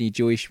the Sydney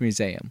Jewish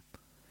Museum.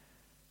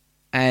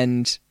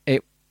 And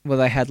they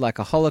had like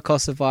a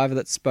Holocaust survivor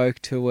that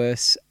spoke to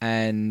us,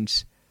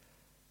 and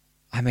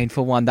I mean,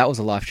 for one, that was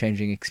a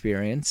life-changing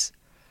experience.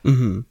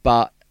 Mm-hmm.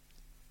 But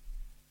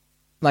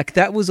like,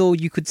 that was all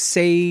you could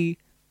see.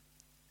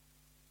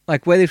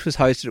 Like, where this was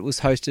hosted, it was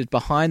hosted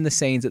behind the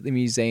scenes at the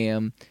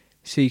museum,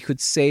 so you could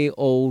see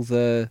all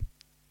the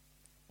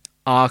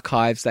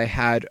archives they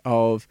had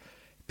of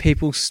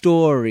people's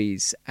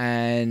stories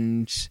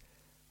and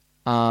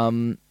well,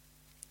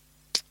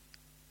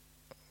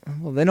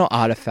 they're not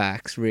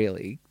artifacts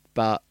really,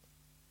 but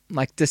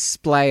like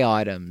display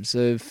items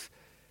of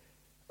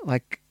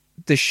like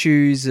the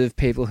shoes of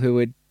people who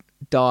had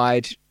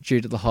died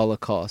due to the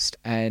Holocaust,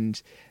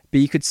 but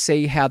you could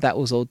see how that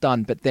was all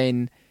done. But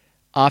then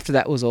after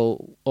that was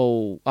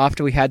all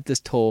after we had this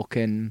talk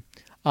and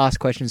asked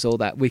questions, all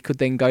that, we could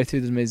then go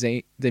through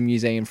the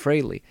museum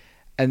freely,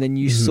 and then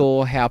you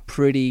saw how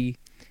pretty.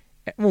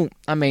 Well,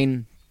 I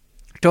mean,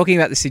 talking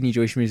about the Sydney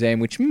Jewish Museum,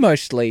 which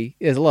mostly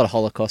there's a lot of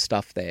Holocaust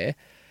stuff there,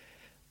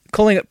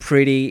 calling it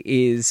pretty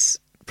is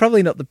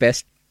probably not the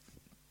best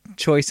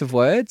choice of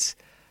words,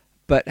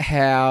 but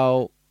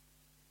how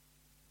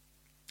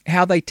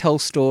they tell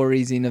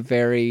stories in a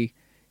very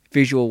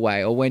visual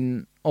way. Or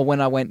when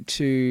I went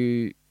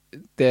to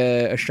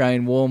the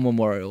Australian War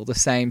Memorial, the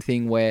same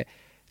thing where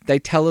they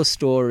tell a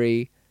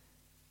story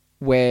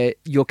where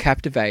you're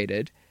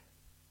captivated,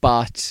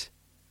 but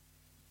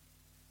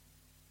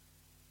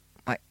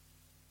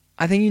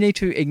I think you need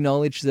to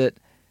acknowledge that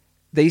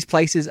these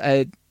places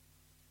are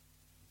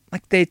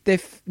like their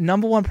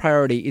number one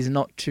priority is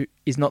not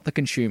the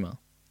consumer.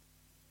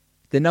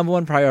 Their number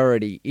one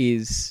priority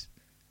is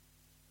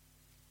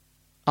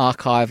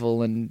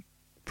archival and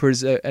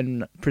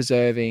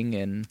preserving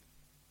and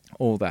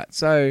all that.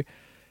 So,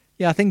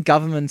 yeah, I think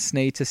governments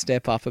need to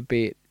step up a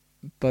bit,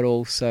 but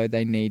also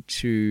they need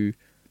to...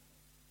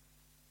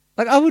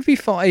 Like, I would be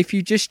fine if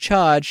you just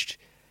charged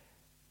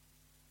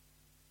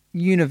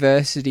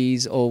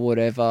universities or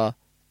whatever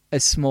a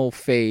small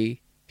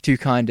fee to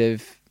kind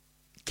of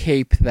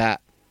keep that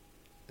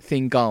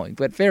thing going,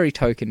 but very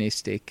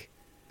tokenistic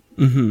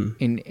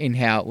in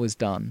how it was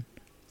done.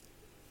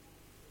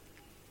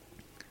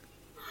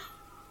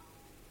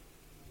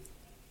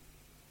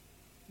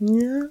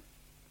 Yeah,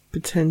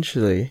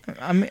 potentially.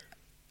 I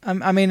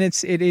mean,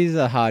 it is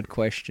a hard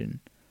question.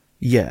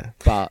 Yeah,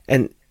 but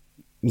and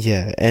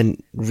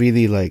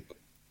really like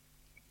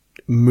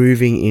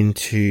moving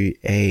into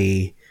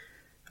a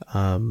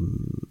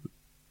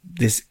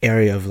this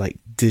area of like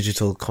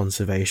digital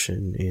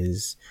conservation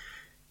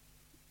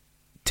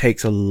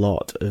takes a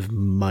lot of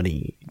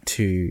money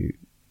to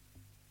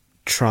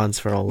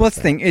transfer all. What's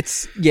the thing?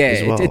 It's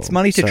it's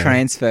money to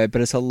transfer,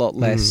 but it's a lot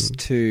less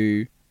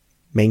to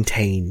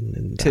maintain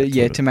and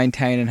to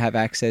maintain and have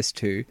access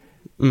to.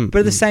 But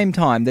at the same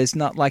time, there's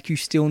not like you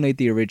still need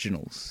the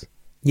originals.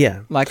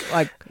 Yeah, like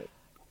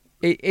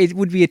it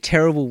would be a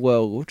terrible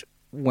world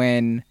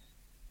when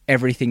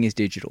everything is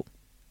digital.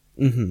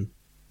 Mm-hmm.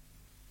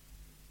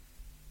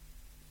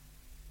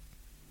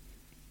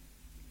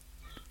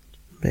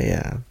 But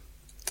yeah,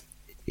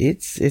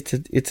 it's a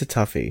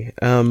toughie.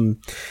 And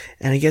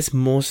I guess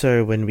more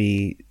so when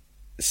we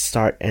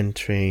start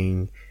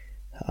entering,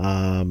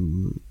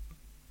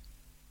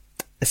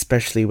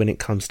 especially when it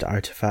comes to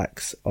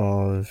artifacts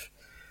of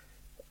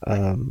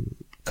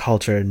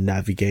culture and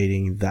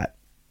navigating that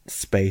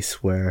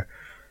space where,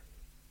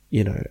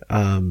 you know,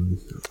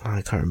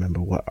 I can't remember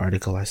what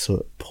article I saw,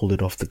 pulled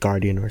it off The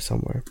Guardian or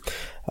somewhere.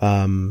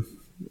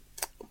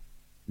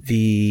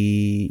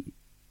 The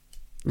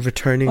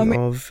returning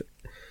of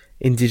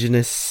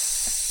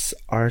indigenous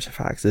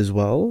artifacts as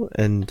well,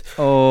 and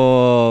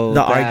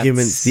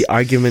the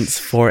arguments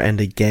for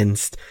and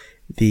against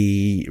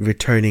the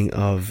returning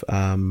of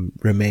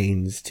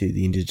remains to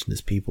the indigenous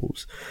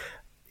peoples.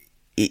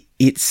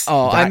 There's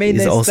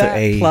also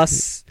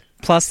that,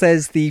 plus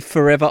there's the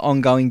forever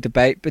ongoing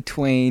debate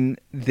between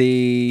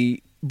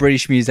the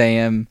British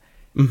Museum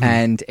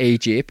and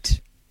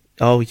Egypt.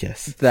 Oh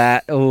yes,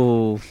 that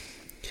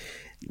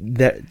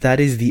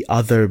is the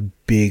other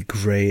big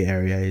grey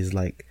area, is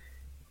like,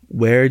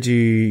 where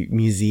do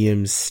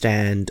museums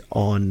stand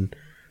on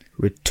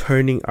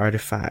returning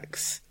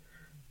artifacts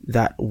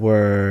that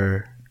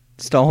were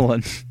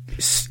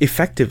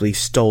effectively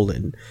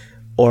stolen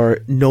or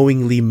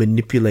knowingly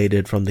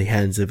manipulated from the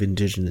hands of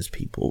indigenous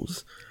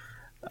peoples?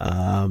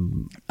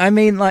 I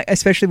mean, like,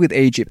 especially with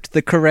Egypt,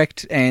 the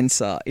correct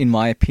answer, in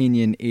my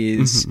opinion,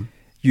 is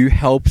you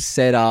help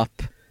set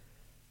up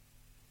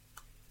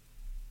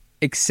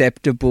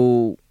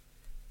acceptable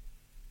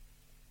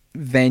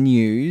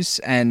venues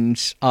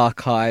and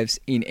archives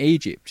in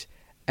Egypt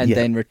and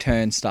then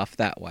return stuff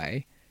that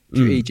way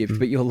to Egypt.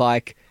 But you're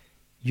like,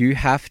 you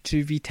have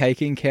to be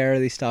taking care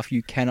of this stuff.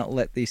 You cannot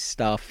let this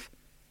stuff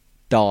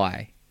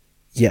die.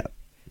 Yeah.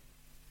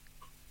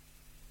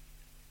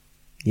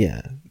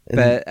 Yeah.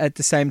 But at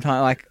the same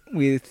time, like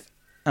and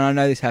I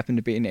know this happened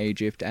a bit in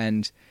Egypt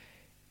and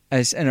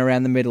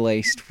around the Middle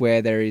East,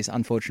 where there is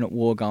unfortunate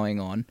war going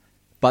on,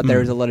 but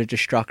there is a lot of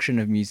destruction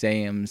of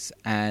museums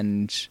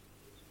and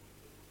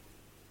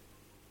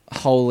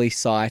holy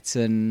sites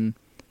and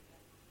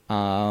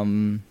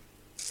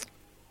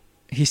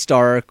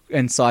historic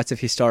and sites of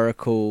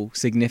historical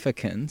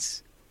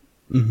significance.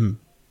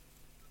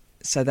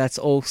 So that's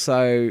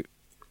the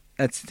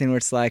thing where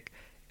it's like,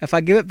 if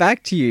I give it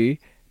back to you,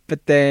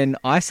 but then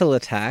ISIL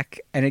attack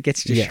and it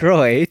gets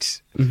destroyed,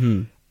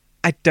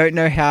 I don't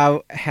know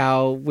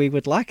how we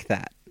would like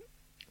that.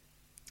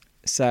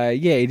 So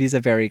yeah, it is a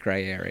very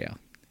grey area.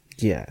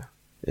 Yeah,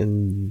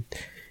 and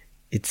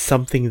it's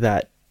something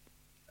that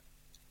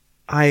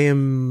I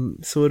am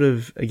sort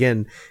of,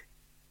 again,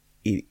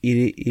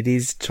 it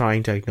is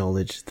trying to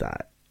acknowledge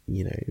that,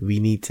 you know, we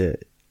need to,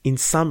 in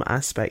some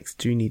aspects,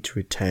 do need to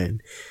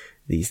return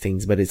these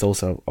things, but it's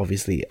also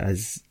obviously,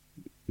 as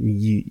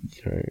you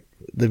know,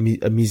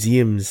 a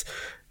museum's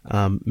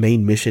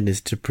main mission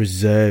is to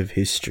preserve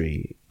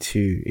history,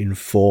 to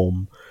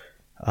inform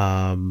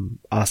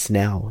us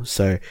now.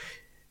 So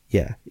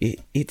yeah,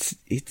 it's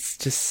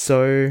just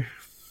so,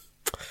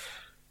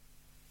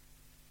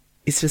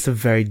 it's just a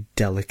very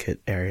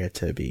delicate area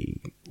to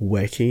be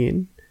working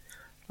in.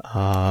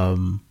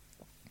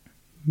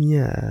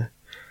 Yeah.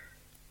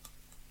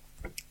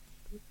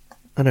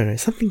 I don't know,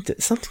 something to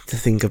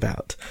think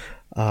about.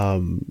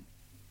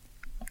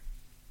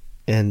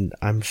 And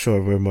I'm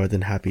sure we're more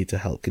than happy to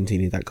help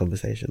continue that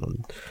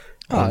conversation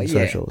on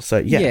social. So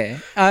yeah.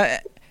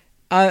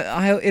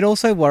 It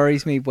also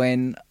worries me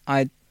when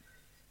I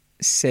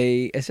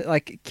see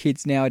like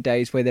kids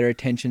nowadays where their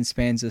attention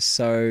spans are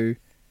so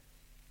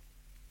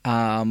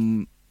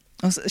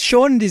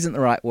shortened isn't the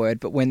right word,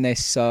 but when they're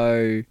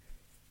so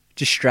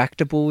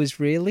distractible is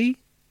really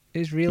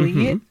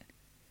it.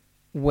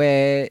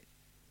 Where,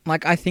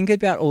 like, I think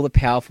about all the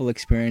powerful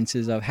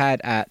experiences I've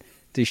had at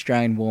the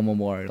Australian War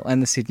Memorial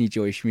and the Sydney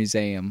Jewish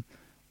Museum,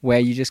 where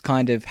you just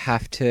kind of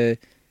have to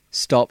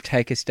stop,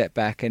 take a step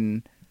back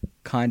and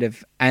kind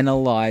of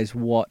analyze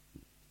what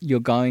you're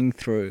going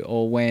through.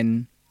 Or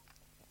when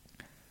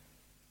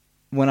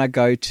I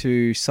go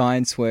to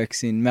Science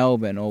Works in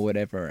Melbourne or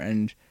whatever,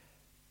 and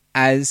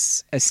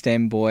as a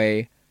STEM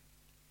boy,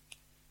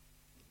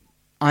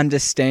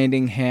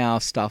 understanding how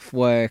stuff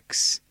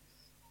works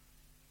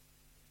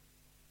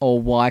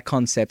or why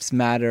concepts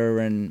matter,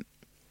 and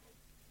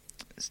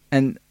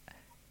then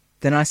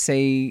I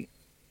see,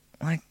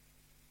 like,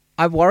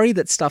 I worry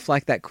that stuff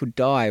like that could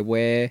die.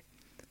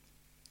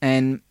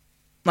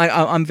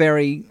 I'm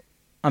very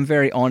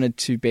honoured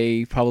to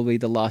be probably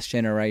the last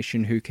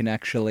generation who can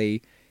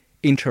actually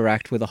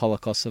interact with a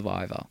Holocaust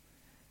survivor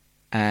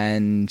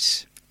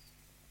and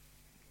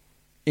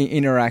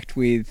interact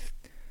with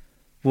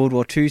World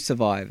War II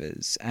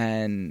survivors,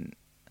 and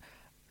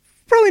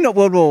probably not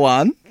World War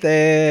One.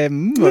 They're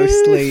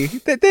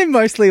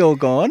mostly all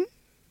gone.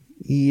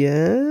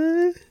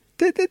 Yeah,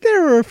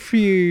 there are a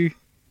few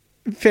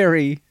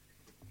very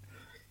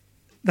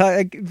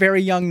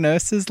young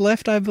nurses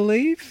left, I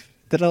believe,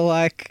 that are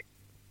like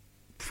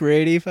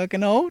pretty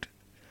fucking old.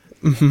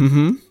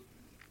 Mm-hmm.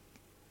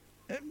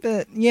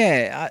 But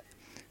yeah,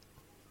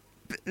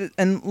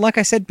 and like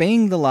I said,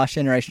 being the last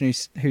generation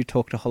who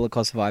talk to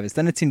Holocaust survivors,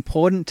 then it's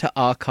important to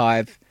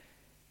archive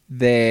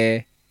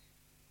their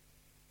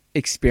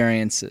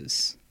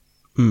experiences.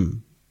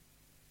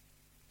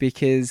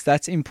 Because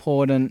that's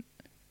important.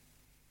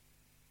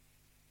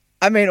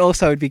 I mean,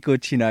 also it'd be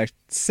good to,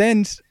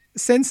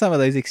 send some of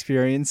those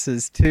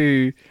experiences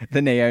to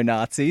the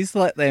neo-Nazis.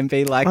 Let them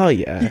be like, oh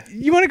yeah,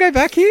 you want to go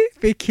back here?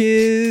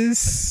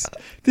 Because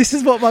this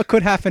is what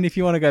could happen if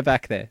you want to go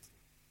back there.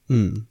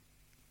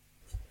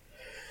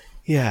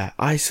 Yeah,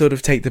 I sort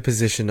of take the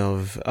position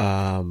of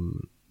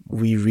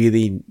we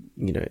really,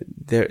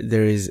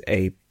 there is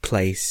a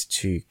place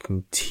to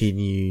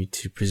continue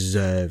to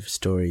preserve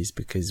stories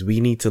because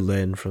we need to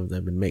learn from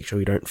them and make sure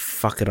we don't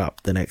fuck it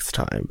up the next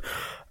time.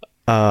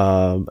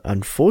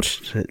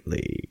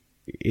 Unfortunately,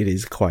 it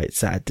is quite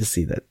sad to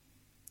see that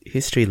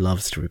history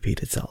loves to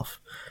repeat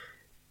itself.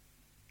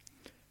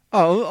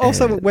 Oh,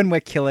 also when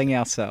we're killing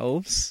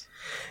ourselves.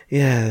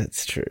 Yeah,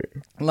 that's true.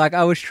 Like,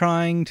 I was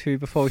trying to,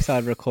 before we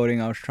started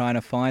recording, I was trying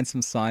to find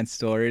some science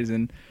stories,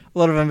 and a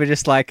lot of them are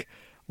just like,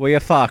 we are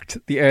fucked.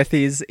 The Earth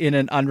is in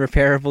an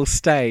unrepairable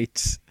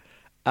state.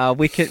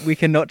 We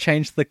cannot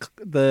change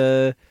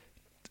the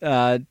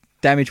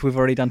damage we've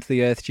already done to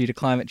the Earth due to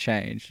climate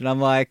change. And I'm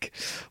like,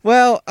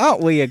 well,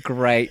 aren't we a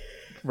great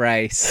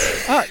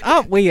race?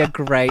 Aren't we a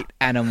great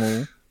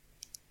animal?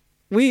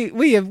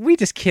 We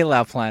just kill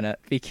our planet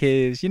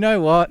because, you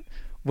know what?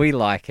 We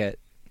like it.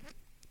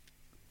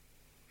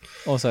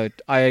 Also,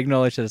 I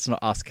acknowledge that it's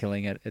not us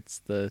killing it. It's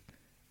the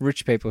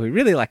rich people who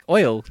really like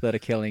oil that are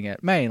killing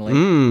it, mainly.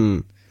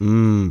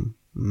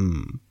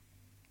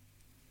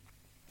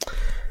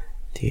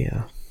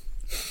 Dear.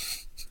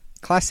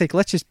 Classic,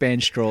 let's just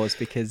ban straws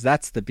because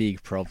that's the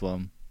big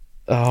problem.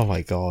 Oh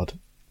my god.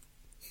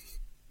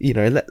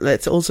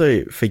 Let's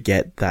also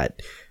forget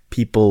that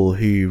people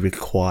who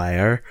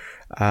require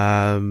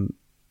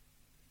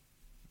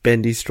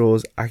bendy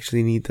straws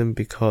actually need them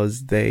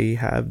because they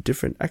have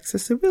different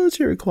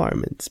accessibility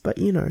requirements. But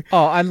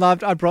Oh, I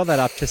brought that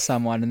up to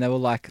someone and they were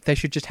like, they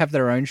should just have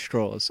their own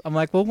straws. I'm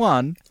like, well,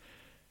 one,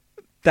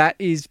 that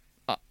is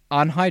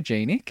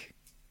unhygienic.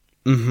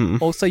 Mm-hmm.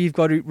 Also, you've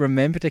got to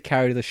remember to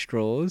carry the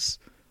straws.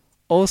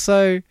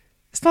 Also,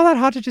 it's not that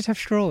hard to just have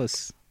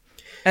straws.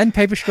 And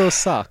paper straws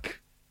suck.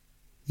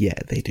 Yeah,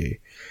 they do.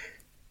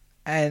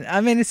 And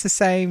I mean, it's the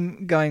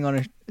same going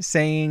on,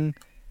 seeing...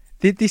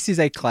 This is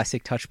a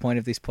classic touch point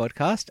of this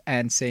podcast,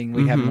 and seeing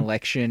we have an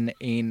election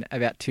in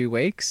about 2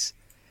 weeks,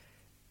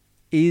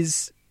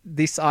 is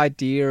this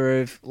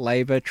idea of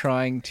Labor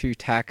trying to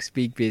tax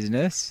big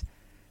business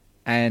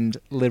and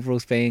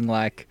Liberals being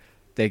like,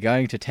 they're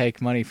going to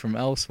take money from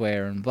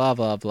elsewhere and blah,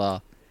 blah,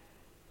 blah.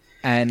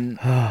 And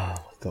oh,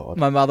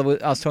 God. I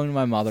was talking to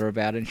my mother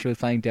about it, and she was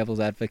playing devil's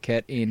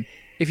advocate in,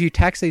 if you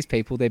tax these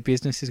people, their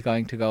business is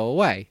going to go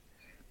away.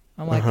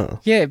 I'm like,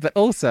 yeah, but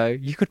also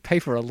you could pay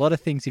for a lot of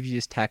things if you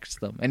just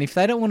taxed them. And if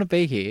they don't want to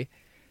be here,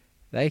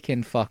 they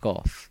can fuck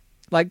off.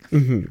 Like,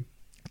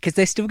 because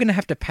they're still going to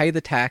have to pay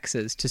the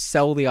taxes to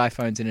sell the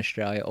iPhones in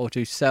Australia or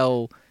to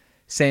sell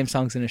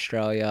Samsungs in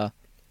Australia.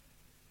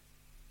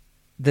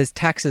 There's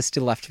taxes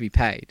still have to be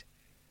paid.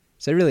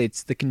 So really,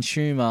 it's the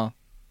consumer.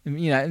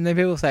 And then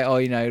people say, oh,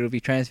 it'll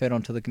be transferred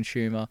onto the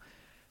consumer.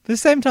 But at the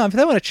same time, if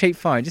they want a cheap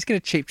phone, just get a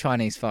cheap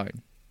Chinese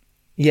phone.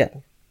 Yeah.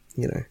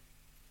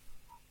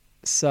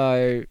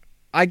 So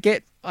I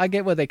get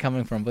where they're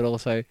coming from, but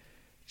also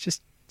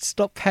just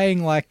stop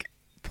paying like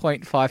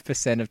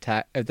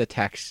 0.5% of the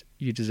tax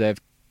you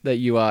deserve that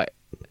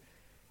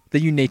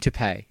you need to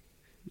pay.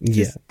 Yeah.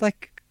 Just,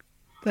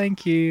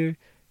 thank you.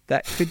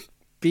 That could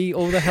be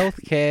all the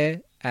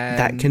healthcare, and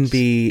that can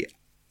be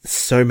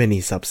so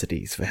many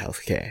subsidies for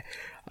healthcare,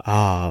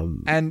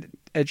 and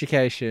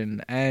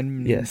education,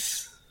 and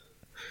yes,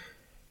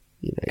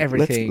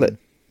 everything.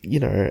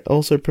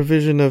 Also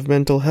provision of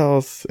mental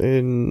health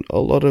in a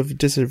lot of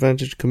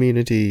disadvantaged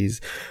communities.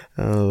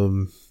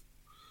 Oh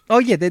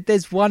yeah,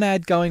 there's one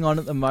ad going on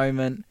at the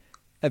moment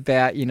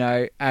about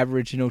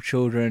Aboriginal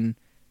children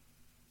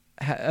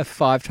are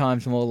 5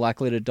 times more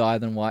likely to die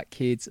than white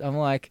kids. I'm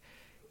like,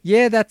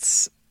 yeah,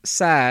 that's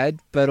sad,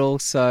 but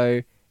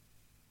also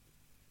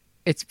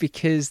it's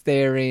because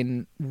they're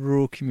in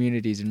rural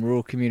communities, and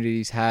rural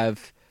communities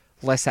have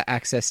lesser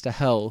access to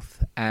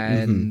health,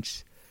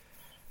 and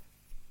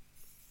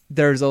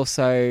there's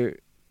also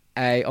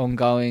a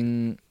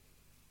ongoing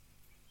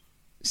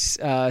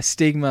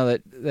stigma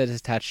that is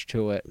attached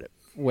to it,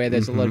 where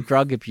there's a lot of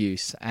drug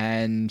abuse,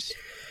 and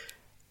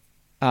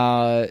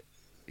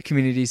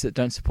communities that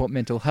don't support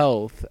mental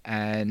health,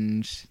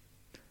 and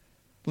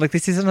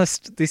this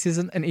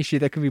isn't an issue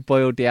that can be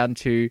boiled down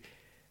to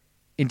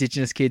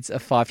Indigenous kids are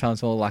 5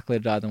 times more likely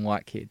to die than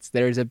white kids.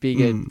 There is a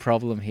bigger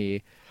problem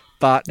here,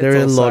 but there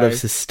is a lot of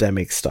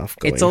systemic stuff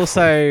going on. It's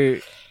also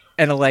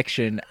an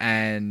election,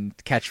 and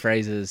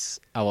catchphrases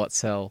are what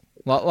sell.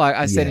 Like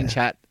I said in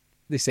chat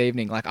this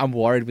evening, I'm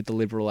worried with the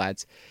Liberal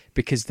ads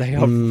because they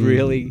are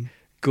really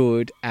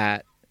good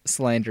at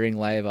slandering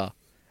Labor,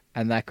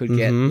 and that could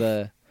get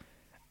and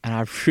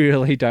I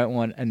really don't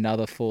want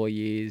another 4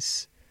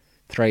 years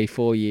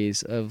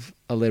of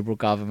a Liberal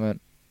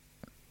government.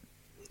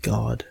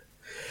 God.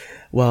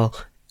 Well,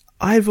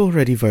 I've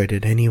already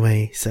voted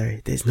anyway, so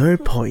there's no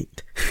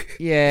point.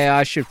 Yeah,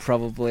 I should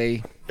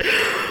probably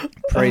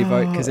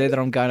pre-vote, because either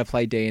I'm going to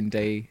play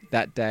D&D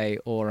that day,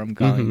 or I'm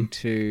going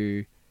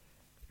to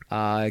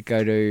go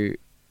to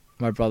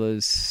my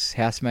brother's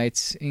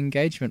housemate's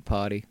engagement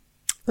party.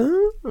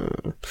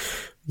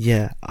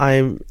 Yeah,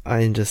 I'm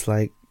just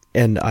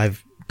and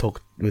I've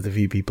talked with a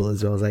few people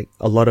as well. It's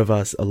a lot of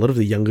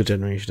the younger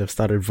generation have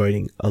started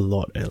voting a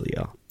lot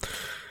earlier.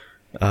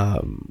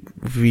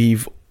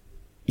 We've,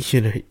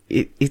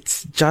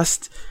 it's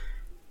just,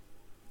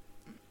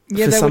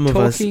 yeah,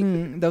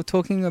 they were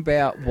talking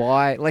about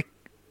why,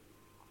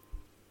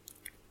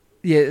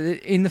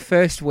 in the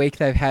first week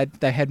they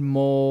had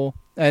more,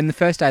 in the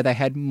first day they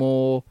had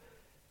more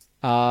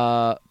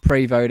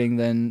pre-voting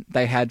than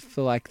they had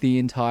for the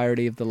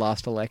entirety of the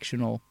last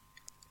election, or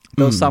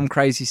there was some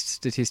crazy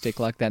statistic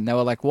like that, and they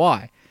were like,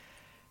 why?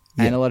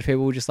 Yeah. And a lot of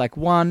people were just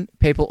one,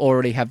 people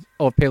have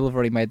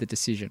already made the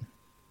decision.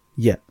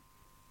 Yeah.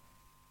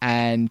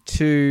 And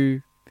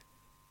 2,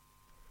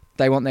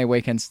 they want their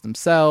weekends to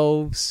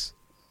themselves,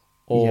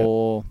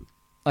 or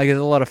there's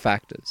a lot of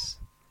factors.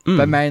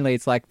 But mainly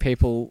it's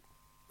people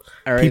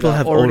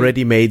have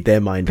already made their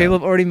mind up. People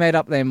have already made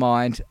up their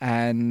mind,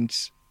 and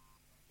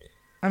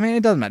I mean,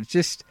 it doesn't matter.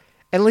 Just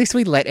at least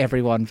we let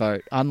everyone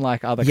vote,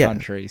 unlike other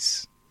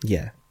countries.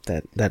 Yeah,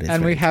 that is.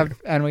 And we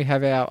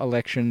have our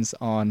elections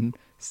on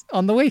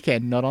the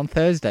weekend, not on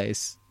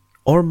Thursdays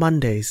or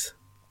Mondays.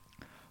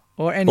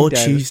 Or any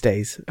day.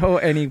 Tuesdays.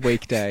 Or any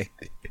weekday.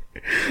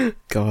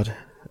 God.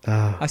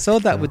 I saw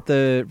that with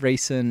the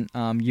recent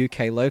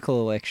UK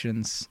local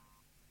elections.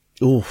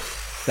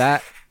 Oof.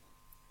 That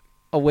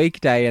a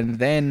weekday, and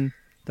then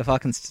the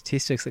fucking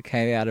statistics that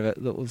came out of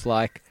it, that was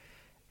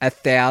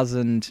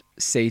 1,000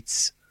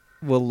 seats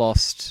were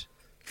lost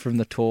from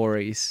the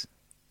Tories.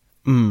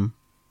 Where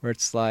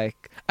it's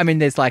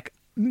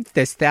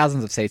there's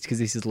thousands of seats because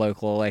this is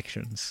local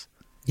elections.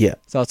 Yeah.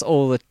 So it's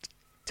all the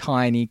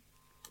tiny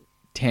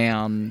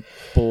town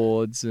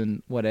boards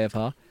and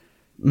whatever.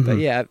 But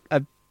yeah,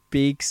 a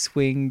big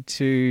swing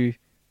to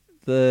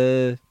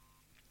the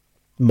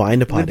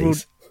minor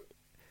parties.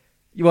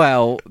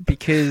 Well,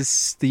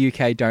 because the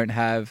UK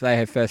they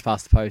have first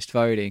past the post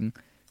voting,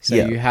 so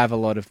you have a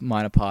lot of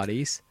minor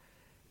parties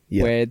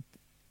where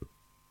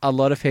a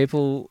lot of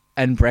people,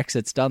 and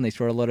Brexit's done this,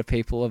 where a lot of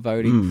people are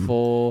voting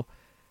for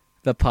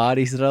the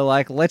parties that are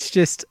let's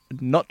just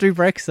not do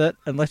Brexit,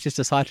 and let's just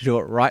decide to do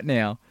it right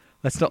now.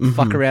 Let's not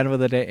fuck around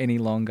with it any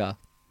longer.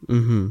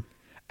 And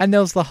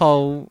there was the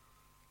whole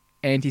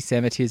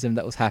anti-Semitism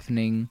that was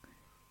happening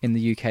in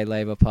the UK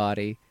Labour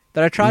Party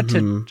that I tried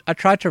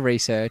to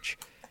research,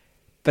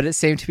 but it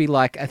seemed to be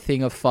a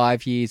thing of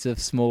 5 years of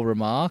small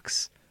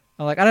remarks.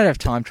 I'm I don't have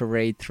time to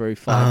read through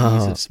 5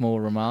 years of small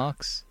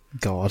remarks.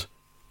 God.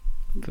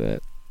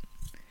 But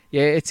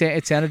yeah,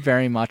 it sounded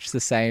very much the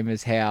same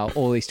as how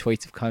all these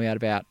tweets have come out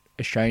about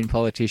Australian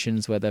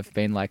politicians, where they've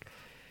been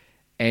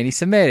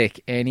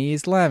anti-Semitic,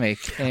 anti-Islamic,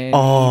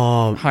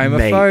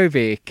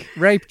 homophobic,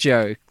 rape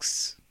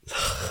jokes.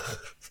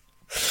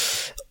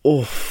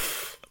 Oof.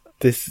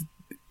 this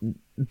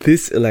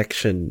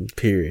election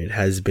period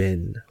has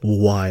been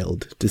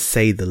wild, to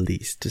say the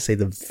least, to say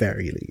the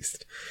very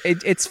least.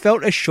 It's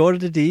felt as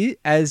short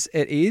as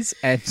it is,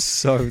 and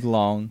so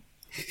long.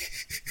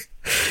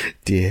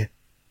 Dear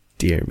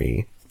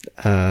me.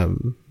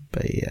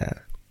 But yeah.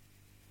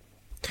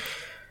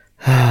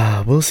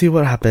 We'll see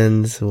what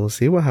happens. We'll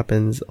see what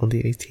happens on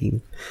the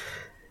 18th.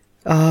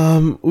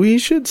 We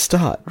should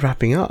start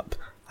wrapping up,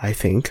 I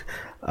think,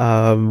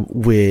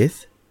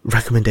 with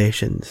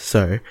recommendations.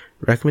 So,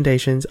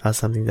 recommendations are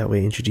something that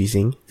we're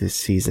introducing this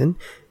season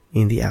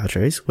in the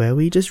outros, where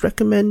we just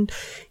recommend,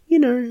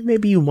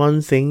 maybe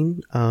one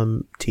thing,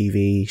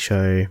 TV,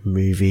 show,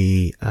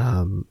 movie,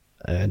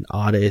 an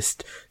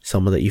artist,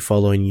 someone that you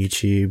follow on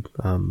YouTube.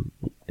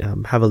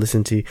 Have a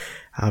listen to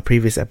our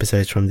previous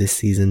episodes from this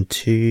season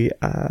to,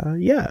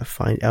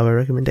 find our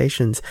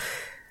recommendations.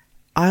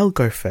 I'll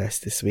go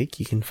first this week.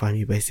 You can find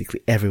me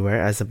basically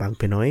everywhere as a Bang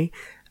Pinoy.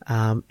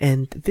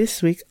 And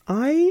this week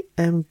I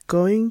am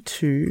going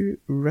to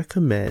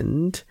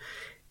recommend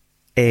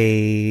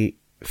a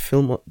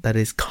film that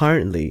is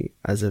currently,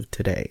 as of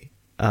today,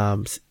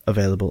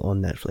 available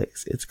on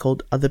Netflix. It's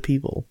called Other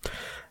People.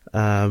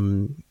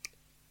 I'll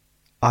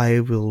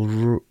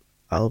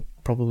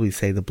probably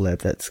say the blurb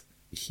that's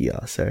here.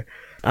 So,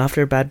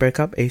 after a bad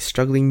breakup, a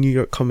struggling New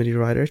York comedy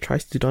writer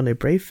tries to don a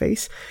brave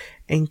face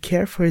and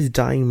care for his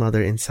dying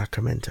mother in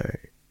Sacramento.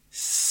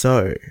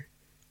 So,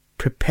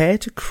 prepare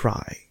to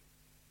cry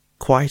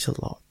quite a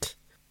lot.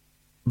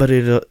 But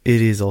it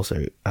is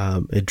also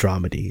a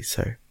dramedy,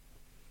 so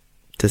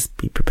just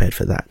be prepared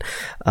for that.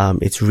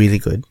 It's really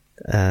good.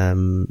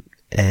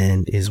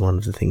 And is one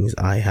of the things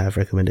I have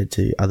recommended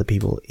to other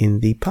people in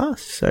the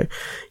past. So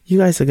you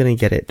guys are going to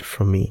get it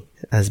from me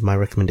as my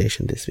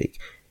recommendation this week.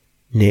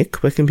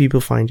 Nick, where can people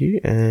find you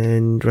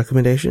and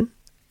recommendation?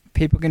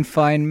 People can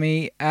find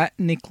me at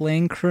Nick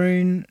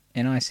Landkroon,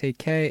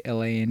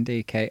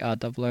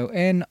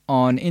 NickLandkrON,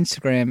 on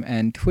Instagram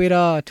and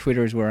Twitter.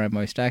 Twitter is where I'm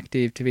most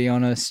active, to be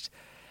honest.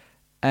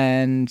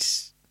 And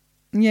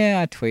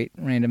yeah, I tweet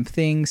random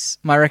things.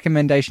 My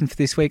recommendation for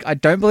this week, I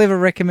don't believe I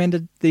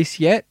recommended this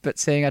yet, but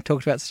seeing I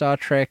talked about Star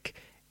Trek,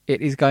 it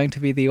is going to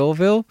be The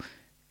Orville.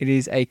 It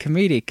is a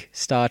comedic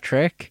Star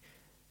Trek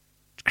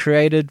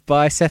created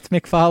by Seth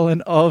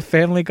MacFarlane of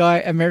Family Guy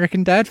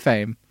American Dad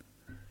fame.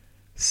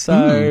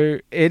 So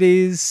it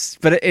is,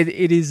 but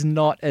it is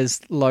not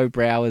as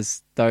lowbrow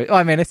as though.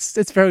 I mean,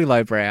 it's very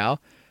lowbrow,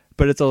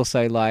 but it's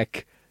also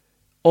like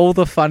all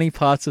the funny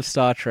parts of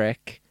Star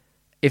Trek.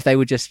 If that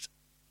was just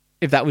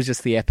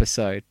the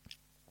episode.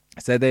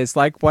 So there's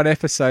like one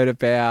episode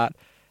about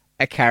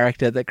a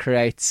character that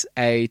creates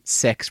a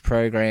sex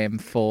program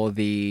for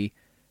the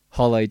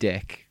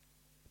holodeck.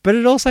 But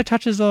it also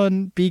touches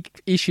on big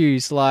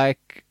issues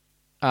like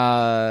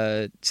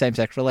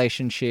same-sex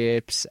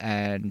relationships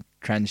and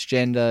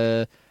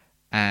transgender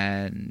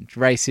and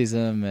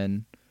racism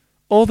and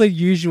all the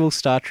usual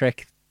Star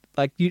Trek,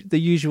 the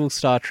usual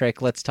Star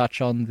Trek, let's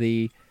touch on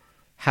the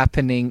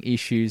happening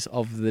issues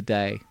of the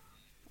day.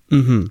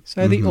 Mm-hmm.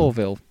 So The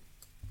Orville.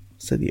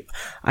 So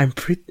I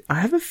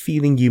have a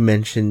feeling you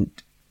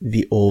mentioned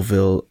The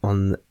Orville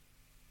on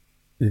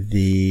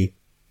the.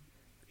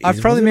 I've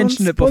probably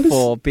mentioned it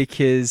before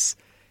because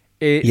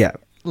it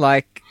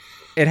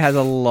has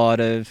a lot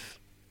of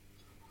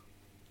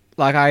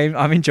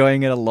I'm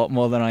enjoying it a lot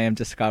more than I am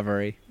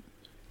Discovery.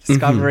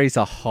 Discovery's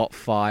a hot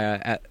fire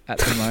at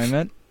the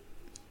moment.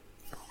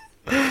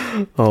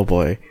 Oh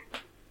boy.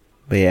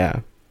 But yeah.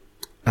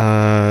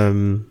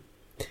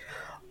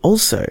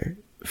 Also,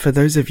 for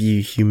those of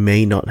you who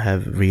may not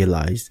have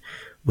realized,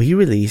 we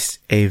released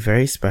a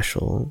very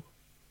special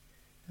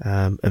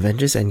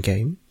Avengers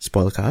Endgame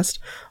spoilercast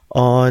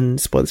on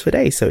Spoilers for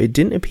Days. So it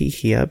didn't appear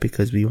here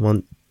because we've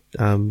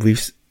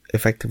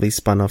effectively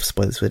spun off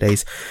Spoilers for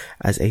Days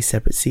as a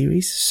separate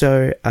series.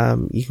 So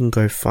you can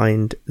go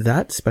find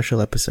that special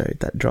episode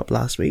that dropped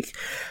last week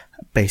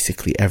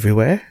basically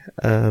everywhere,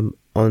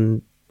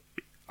 on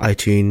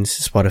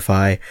iTunes,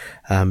 Spotify,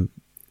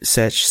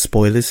 search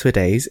Spoilers for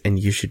Days and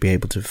you should be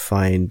able to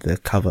find the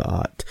cover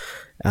art.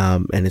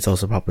 And it's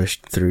also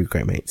published through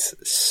Great Mates.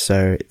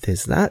 So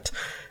there's that.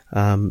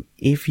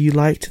 If you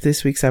liked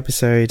this week's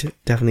episode,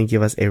 definitely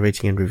give us a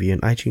rating and review on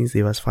iTunes,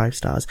 leave us 5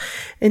 stars,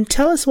 and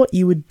tell us what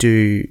you would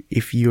do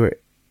if you're,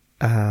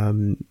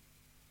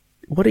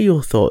 what are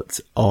your thoughts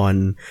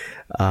on,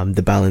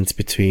 the balance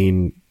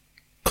between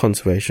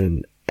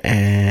conservation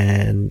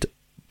and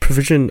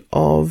provision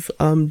of,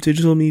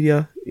 digital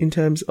media in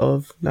terms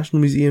of national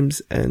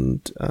museums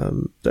and,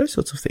 those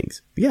sorts of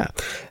things. Yeah.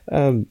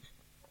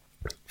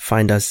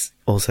 Find us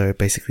also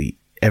basically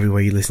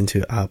everywhere you listen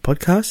to our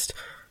podcast.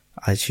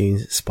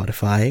 iTunes,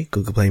 Spotify,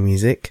 Google Play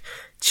Music,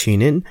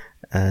 TuneIn,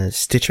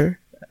 Stitcher.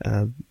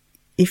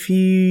 If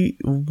you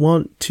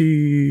want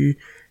to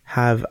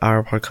have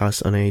our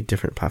podcast on a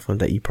different platform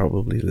that you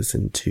probably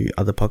listen to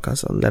other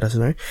podcasts on, let us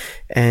know.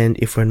 And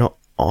if we're not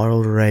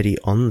already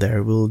on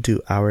there, we'll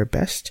do our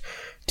best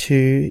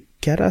to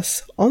get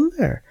us on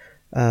there.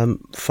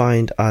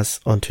 Find us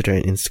on Twitter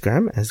and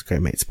Instagram as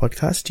Great Mates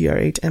Podcast,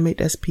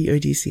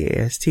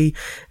 GR8M8SPODCAST.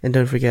 And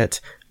don't forget,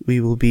 we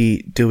will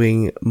be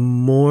doing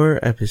more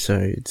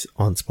episodes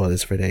on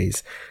Spoilers for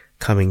Days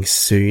coming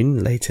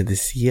soon, later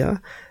this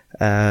year.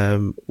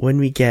 When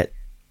we get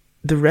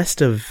the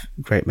rest of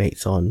Great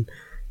Mates on,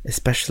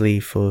 especially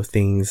for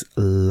things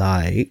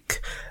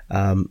like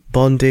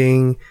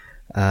Bonding,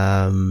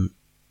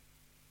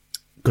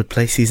 Good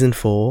Place Season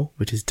 4,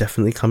 which is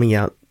definitely coming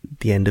out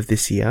the end of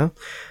this year.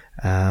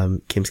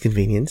 Kim's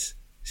Convenience,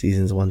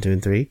 seasons 1, 2,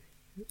 and 3.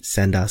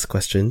 Send us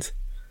questions.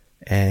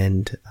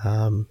 And,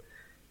 I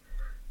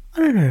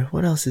don't know,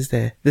 what else is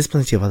there? There's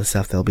plenty of other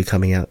stuff that'll be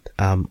coming out,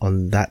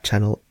 on that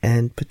channel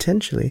and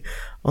potentially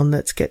on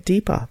Let's Get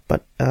Deeper.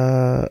 But,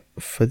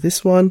 for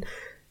this one,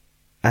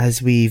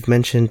 as we've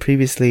mentioned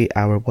previously,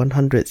 our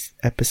 100th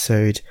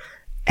episode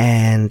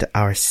and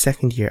our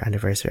 2nd year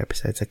anniversary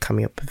episodes are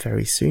coming up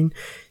very soon.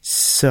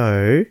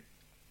 So,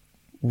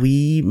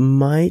 we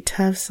might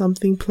have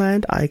something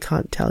planned. I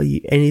can't tell you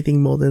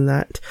anything more than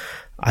that.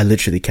 I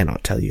literally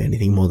cannot tell you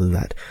anything more than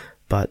that.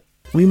 But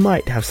we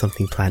might have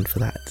something planned for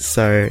that.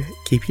 So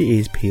keep your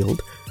ears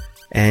peeled.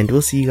 And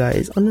we'll see you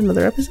guys on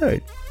another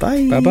episode.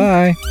 Bye.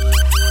 Bye-bye.